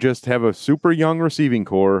and just have a super young receiving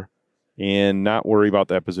core and not worry about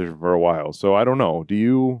that position for a while? So I don't know.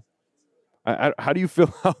 How do you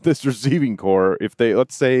fill out this receiving core if they,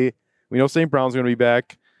 let's say, we know St. Brown's going to be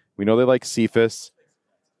back. We know they like Cephas.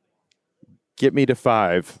 Get me to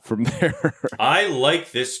 5 from there. I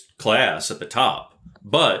like this class at the top,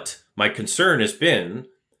 but my concern has been,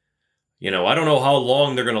 I don't know how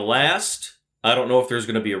long they're going to last. I don't know if there's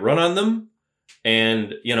going to be a run on them.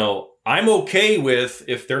 And, I'm okay with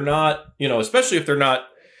if they're not, especially if they're not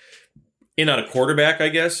in on a quarterback, I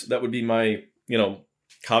guess. That would be my,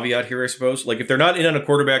 caveat here, I suppose. Like if they're not in on a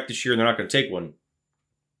quarterback this year, they're not going to take one.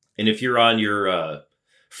 And if you're on your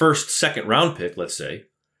second round pick, let's say,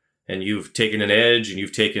 and you've taken an edge and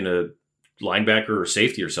you've taken a linebacker or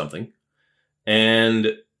safety or something,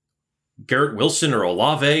 and Garrett Wilson or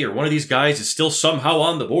Olave or one of these guys is still somehow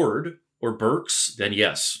on the board, or Burks, then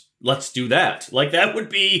yes, let's do that. Like that would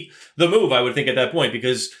be the move, I would think at that point,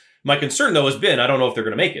 because my concern though has been, I don't know if they're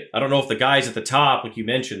going to make it. I don't know if the guys at the top, like you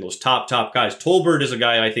mentioned, those top guys, Tolbert is a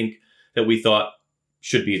guy I think that we thought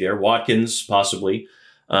should be there. Watkins, possibly.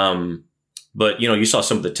 But you saw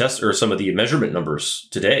some of the tests or some of the measurement numbers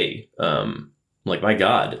today. Like, my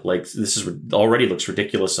God, like this is already looks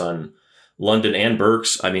ridiculous on London and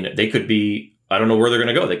Burks. I mean, they could be, I don't know where they're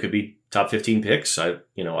going to go. They could be top 15 picks. I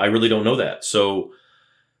really don't know that. So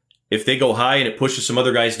if they go high and it pushes some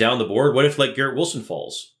other guys down the board, what if like Garrett Wilson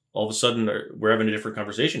falls? All of a sudden we're having a different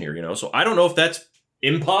conversation here, So I don't know if that's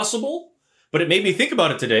impossible, but it made me think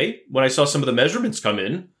about it today when I saw some of the measurements come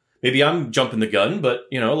in. Maybe I'm jumping the gun, but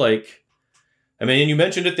and you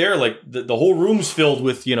mentioned it there, like the whole room's filled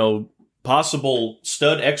with, possible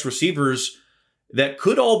stud X receivers that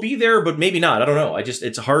could all be there, but maybe not. I don't know.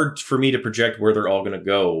 It's hard for me to project where they're all going to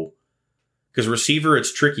go, because receiver,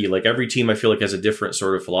 it's tricky. Like every team I feel like has a different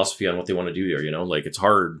sort of philosophy on what they want to do there, like it's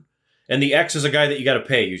hard. And the X is a guy that you got to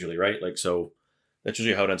pay usually, right? Like, so that's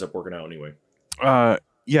usually how it ends up working out anyway.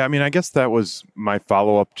 Yeah. I mean, I guess that was my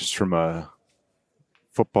follow-up just from a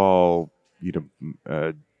football,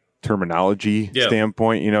 terminology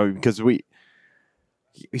standpoint, because we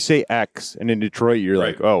say X, and in Detroit you're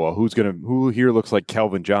right. Like, oh well, who here looks like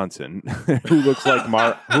Calvin Johnson, who looks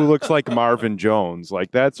like Marvin Jones,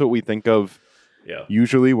 like that's what we think of Yeah.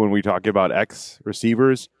 Usually when we talk about X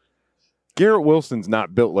receivers, Garrett Wilson's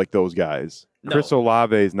not built like those guys. No. Chris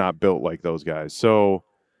Olave is not built like those guys. So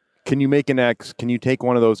can you make an X? Can you take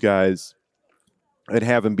one of those guys and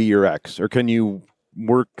have him be your X? Or can you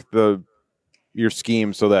work your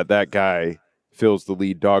scheme so that guy fills the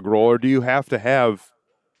lead dog role? Or do you have to have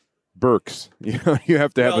Burks? You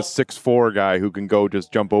have to have a 6'4" guy who can go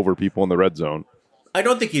just jump over people in the red zone. I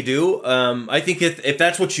don't think you do. I think if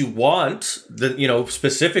that's what you want,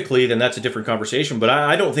 specifically, then that's a different conversation. But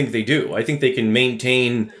I don't think they do. I think they can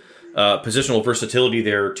maintain positional versatility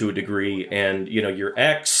there to a degree. And your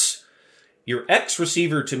X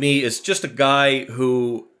receiver to me is just a guy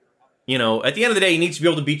who, at the end of the day, he needs to be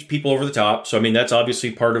able to beat people over the top. So I mean, that's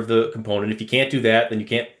obviously part of the component. If you can't do that, then you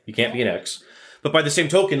can't be an X. But by the same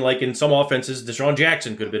token, like in some offenses, Deshaun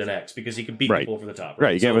Jackson could have been an X because he could beat people over the top.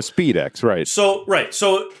 Right, you can't have a speed X, right. So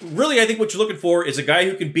really I think what you're looking for is a guy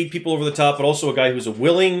who can beat people over the top, but also a guy who's a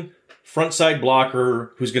willing front side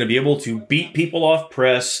blocker who's going to be able to beat people off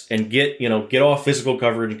press and get off physical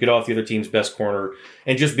coverage, get off the other team's best corner,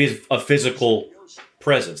 and just be a physical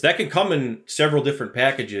presence. That can come in several different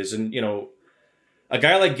packages. And, a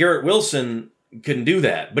guy like Garrett Wilson can do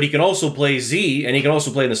that, but he can also play Z and he can also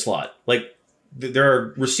play in the slot. Like, there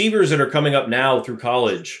are receivers that are coming up now through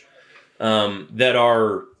college that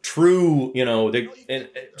are true, and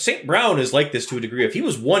St. Brown is like this to a degree. If he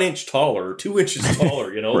was 1 inch taller, 2 inches taller,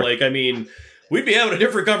 right. We'd be having a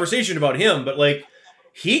different conversation about him. But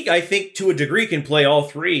he, I think, to a degree, can play all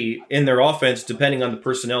three in their offense depending on the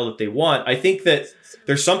personnel that they want. I think that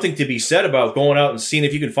there's something to be said about going out and seeing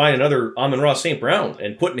if you can find another Amon-Ra St. Brown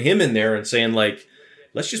and putting him in there and saying,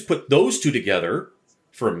 let's just put those two together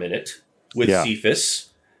for a minute with Cephas.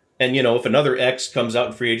 And, if another X comes out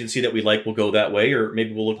in free agency that we like, we'll go that way, or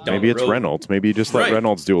maybe we'll look down Maybe the it's road. Reynolds. Maybe you just let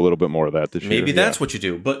Reynolds do a little bit more of that this year. Maybe that's what you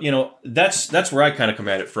do. But, that's where I kind of come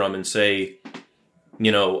at it from and say,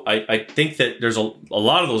 I think that there's a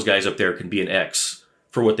lot of those guys up there can be an X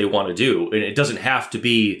for what they want to do. And it doesn't have to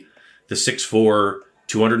be the 6'4",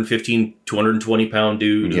 215, 220-pound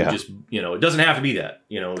dude who just, it doesn't have to be that,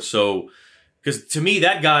 So, because to me,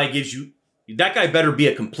 that guy better be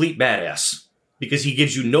a complete badass because he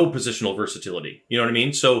gives you no positional versatility. You know what I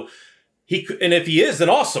mean? So and if he is, then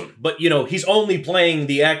awesome. But, he's only playing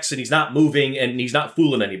the X and he's not moving and he's not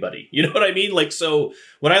fooling anybody. You know what I mean? So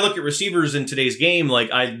when I look at receivers in today's game,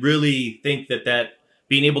 I really think that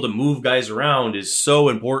being able to move guys around is so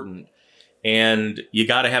important. And you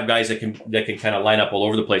got to have guys that can kind of line up all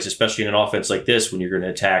over the place, especially in an offense like this when you're going to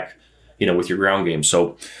attack, with your ground game.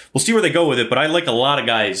 So we'll see where they go with it. But I like a lot of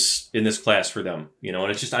guys in this class for them,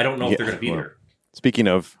 and it's just I don't know if they're going to be there. Speaking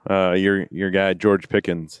of your guy George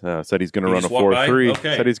Pickens said he's going to run a 4.3.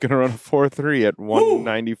 Okay. Said he's going to run a 4.3 at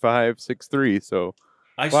 195 6'3". So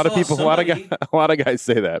a lot of guys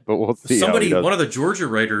say that, but we'll see. One of the Georgia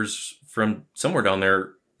writers from somewhere down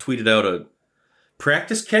there tweeted out a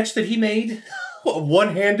practice catch that he made.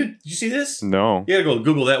 One-handed. Did you see this? No. You got to go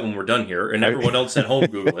Google that when we're done here, and everyone else at home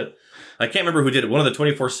Google it. I can't remember who did it. One of the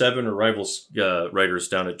 24/7 or Rivals writers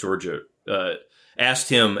down at Georgia asked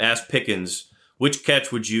Pickens, which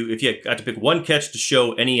catch would you, if you got to pick one catch to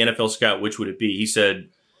show any NFL scout, which would it be? He said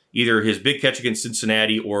either his big catch against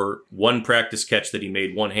Cincinnati or one practice catch that he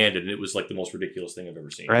made one-handed, and it was the most ridiculous thing I've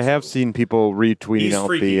ever seen. I have seen people retweeting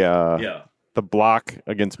out the block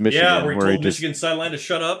against Michigan. Yeah, where he told Michigan sideline to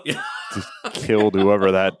shut up. Yeah. Just killed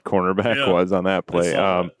whoever that cornerback was on that play.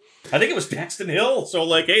 I think it was Daxton Hill. So,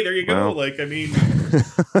 hey, there you go. Wow.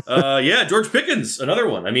 George Pickens, another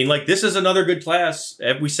one. This is another good class.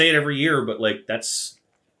 We say it every year, but, that's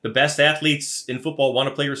the best athletes in football want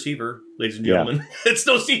to play receiver, ladies and gentlemen. Yeah. It's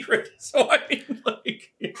no secret. So,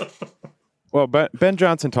 Well, Ben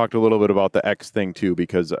Johnson talked a little bit about the X thing, too,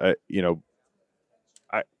 because, I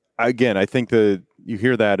think you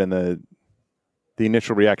hear that and the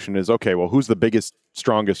initial reaction is, okay, well, who's the biggest,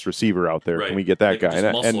 strongest receiver out there? Right. Can we get that guy?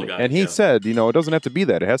 And he said, it doesn't have to be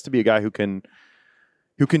that. It has to be a guy who can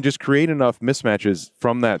just create enough mismatches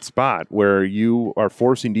from that spot where you are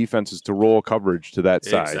forcing defenses to roll coverage to that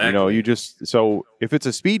side. Exactly. So if it's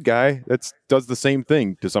a speed guy, that does the same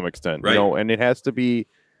thing to some extent, right. And he has to be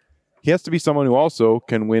someone who also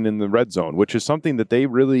can win in the red zone, which is something that they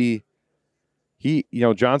really.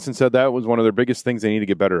 Johnson said that was one of their biggest things they need to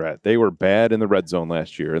get better at. They were bad in the red zone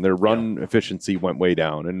last year, and their run efficiency went way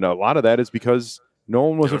down. And a lot of that is because no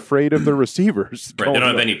one was afraid of the receivers. Right. They don't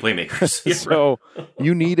have any playmakers. So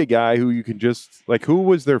you need a guy who you can just who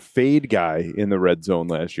was their fade guy in the red zone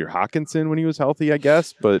last year? Hawkinson when he was healthy, I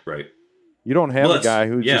guess. But you don't have a guy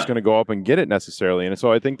who's just going to go up and get it necessarily. And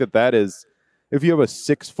so I think that is, if you have a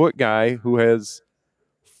 6-foot guy who has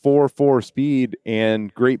 4.4 speed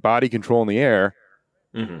and great body control in the air,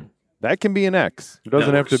 that can be an X. It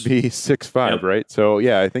doesn't have to be 6'5", right? So,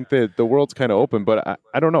 yeah, I think that the world's kind of open, but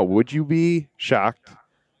I don't know. Would you be shocked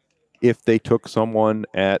if they took someone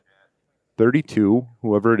at 32,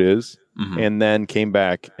 whoever it is, and then came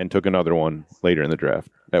back and took another one later in the draft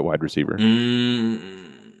at wide receiver?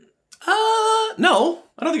 No,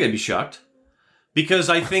 I don't think I'd be shocked, because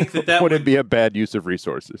I think that would it be a bad use of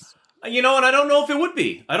resources? And I don't know if it would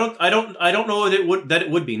be. I don't know that it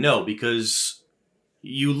would be. No, because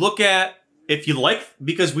you look at, if you like,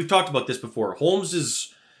 because we've talked about this before,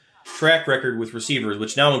 Holmes's track record with receivers,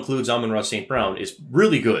 which now includes Amon-Ra St. Brown, is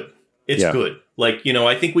really good. It's good. Like,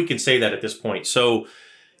 I think we can say that at this point. So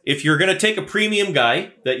if you're going to take a premium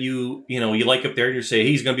guy that you like up there and you say,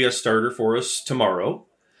 he's going to be a starter for us tomorrow,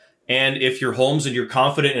 and if you're Holmes and you're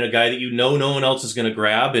confident in a guy that no one else is going to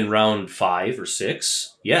grab in round 5 or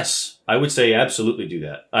 6, yes, I would say absolutely do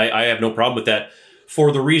that. I have no problem with that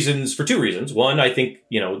for 2 reasons. One, I think,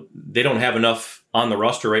 they don't have enough on the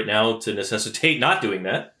roster right now to necessitate not doing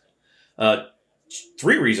that.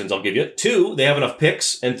 3 reasons I'll give you. 2, they have enough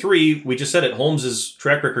picks. And 3, we just said it, Holmes'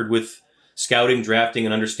 track record with scouting, drafting,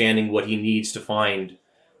 and understanding what he needs to find,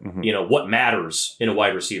 what matters in a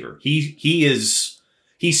wide receiver.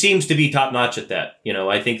 He seems to be top notch at that.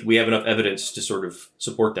 I think we have enough evidence to sort of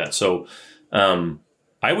support that. So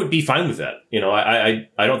I would be fine with that.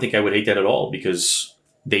 I don't think I would hate that at all, because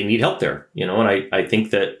they need help there. And I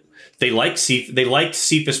think that they liked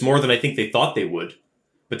Cephas more than I think they thought they would.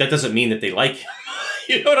 But that doesn't mean that they like him.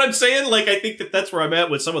 You know what I'm saying? Like, I think that's where I'm at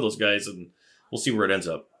with some of those guys, and we'll see where it ends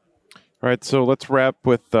up. All right, so let's wrap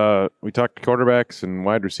with we talked quarterbacks and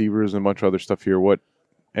wide receivers and a bunch of other stuff here.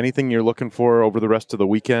 Anything you're looking for over the rest of the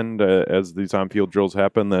weekend as these on-field drills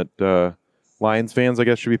happen that Lions fans, I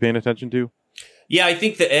guess, should be paying attention to? Yeah, I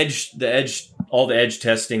think all the edge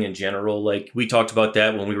testing in general, like we talked about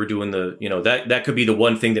that when we were doing that could be the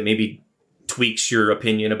one thing that maybe tweaks your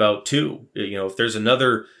opinion about too.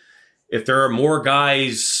 If there are more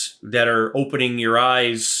guys that are opening your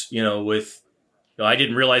eyes, with, I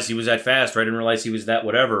didn't realize he was that fast, or I didn't realize he was that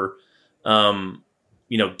whatever,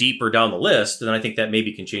 deeper down the list, then I think that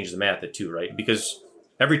maybe can change the math too, right? Because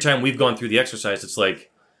every time we've gone through the exercise, it's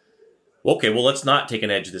like, okay, well, let's not take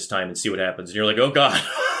an edge this time and see what happens. And you're like, oh God.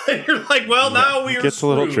 And you're like, well, now we are gets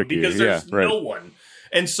screwed, a little tricky because there's no one.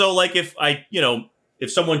 And so, like, if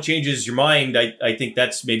someone changes your mind, I think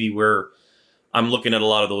that's maybe where I'm looking at a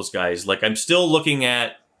lot of those guys. Like, I'm still looking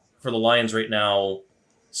at, for the Lions right now,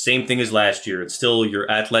 same thing as last year. It's still your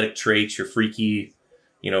athletic traits, your freaky,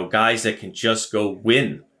 guys that can just go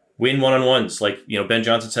win one-on-ones. Like, Ben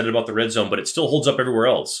Johnson said it about the red zone, but it still holds up everywhere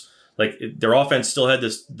else. Like, their offense still had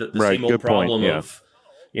the same old problem of,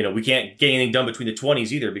 we can't get anything done between the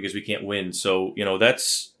 20s either because we can't win. So,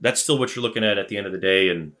 that's still what you're looking at the end of the day.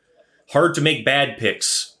 And hard to make bad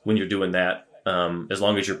picks when you're doing that, as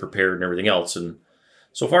long as you're prepared and everything else. And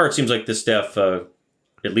so far, it seems like this staff at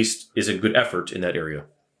least is in good effort in that area.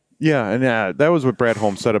 Yeah, and that was what Brad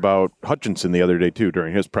Holmes said about Hutchinson the other day, too,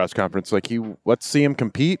 during his press conference. Like, let's see him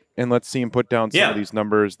compete, and let's see him put down some of these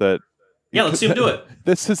numbers that... Yeah, let's see him do it.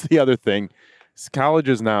 This is the other thing.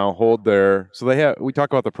 Colleges now hold we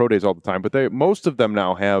talk about the pro days all the time, but most of them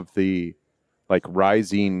now have the, like,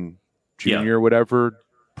 rising junior, whatever.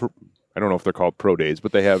 I don't know if they're called pro days,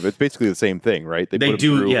 but it's basically the same thing, right? They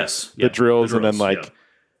do, yes. The drills, and then,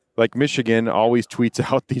 like Michigan always tweets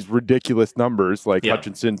out these ridiculous numbers, like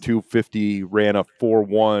Hutchinson 250 ran a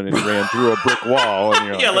 4.1 and ran through a brick wall. And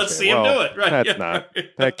you're like, let's see him do it. Right?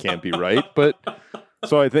 That can't be right. But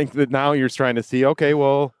so I think that now you're trying to see, okay,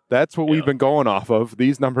 well, that's what we've been going off of,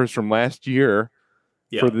 these numbers from last year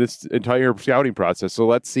for this entire scouting process. So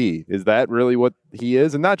let's see, is that really what he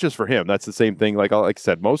is? And not just for him. That's the same thing. Like I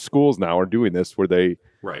said, most schools now are doing this where they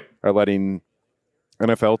are letting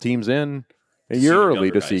NFL teams in a year early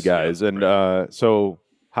to see guys. And so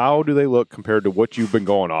how do they look compared to what you've been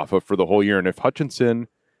going off of for the whole year? And if Hutchinson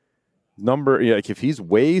if he's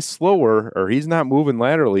way slower or he's not moving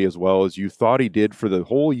laterally as well as you thought he did for the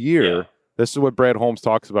whole year, this is what Brad Holmes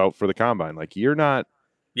talks about for the combine. Like, you're not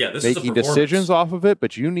making decisions off of it,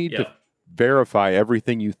 but you need to verify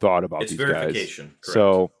everything you thought about these verification, guys. Correct.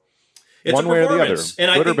 So it's one way or the other,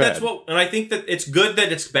 and I think I think that it's good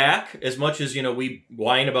that it's back. As much as we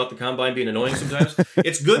whine about the combine being annoying sometimes,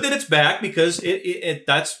 it's good that it's back because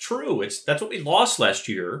that's true. That's what we lost last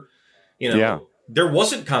year. There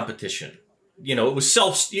wasn't competition. It was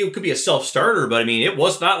it could be a self-starter, but I mean, it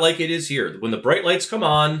was not like it is here. When the bright lights come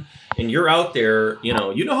on and you're out there, you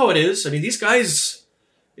know how it is. I mean, these guys,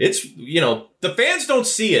 it's, the fans don't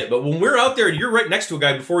see it, but when we're out there and you're right next to a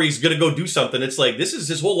guy before he's going to go do something, it's like, this is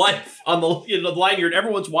his whole life on the line here and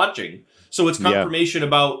everyone's watching. So it's confirmation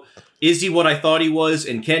about, is he what I thought he was?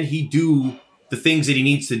 And can he do the things that he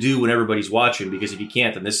needs to do when everybody's watching? Because if he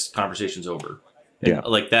can't, then this conversation's over. And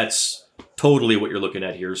that's totally what you're looking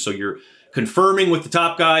at here. So you're confirming with the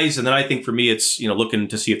top guys. And then I think for me, it's, looking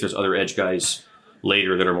to see if there's other edge guys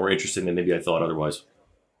later that are more interesting than maybe I thought otherwise.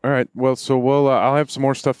 All right. Well, so I'll have some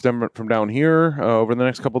more stuff from down here over the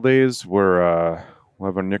next couple of days. We'll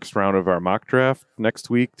have our next round of our mock draft next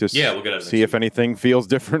week to we'll get see if anything feels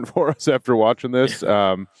different for us after watching this.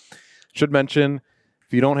 Should mention,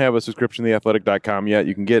 if you don't have a subscription to theathletic.com yet,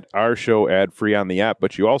 you can get our show ad-free on the app.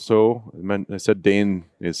 But you also, I said Dane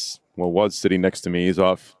was sitting next to me. He's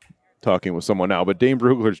off talking with someone now. But Dane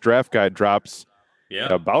Brugler's draft guide drops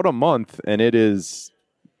about a month, and it is...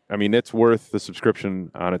 it's worth the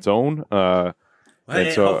subscription on its own. How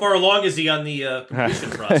far along is he on the completion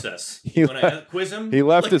process? You want to quiz him? He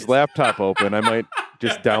left his laptop open. I might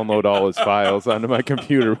just download all his files onto my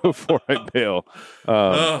computer before I bail.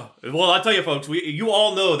 Well, I'll tell you, folks, you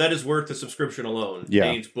all know that is worth the subscription alone.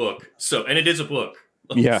 Dane's book. And it is a book.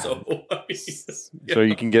 Yeah. So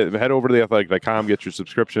you can head over to theathletic.com, get your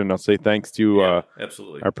subscription. I'll say thanks to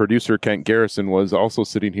absolutely. Our producer, Kent Garrison, was also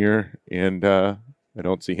sitting here, and I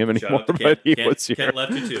don't see him anymore, but he was here. Kent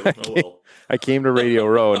left you too. Oh, well. I came to Radio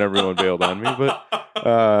Row and everyone bailed on me, but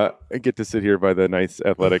I get to sit here by the nice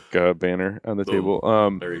athletic banner on the table.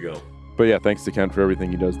 There you go. But yeah, thanks to Ken for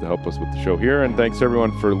everything he does to help us with the show here, and thanks to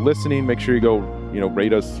everyone for listening. Make sure you go,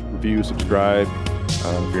 rate us, review, subscribe.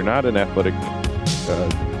 If you're not an athletic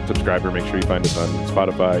subscriber, make sure you find us on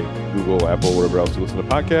Spotify, Google, Apple, wherever else you listen to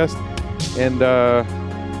podcasts. And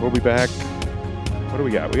we'll be back. What do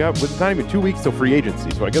we got? It's not even 2 weeks till free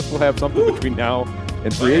agency, so I guess we'll have something between now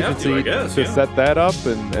and free agency to set that up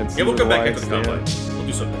and see we'll where come the back lines into the combine. stand. We'll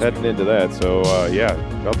do something. Heading into that, so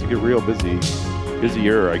about to get real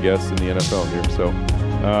busier, I guess, in the NFL here.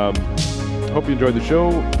 So hope you enjoyed the show.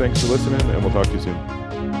 Thanks for listening, and we'll talk to you soon.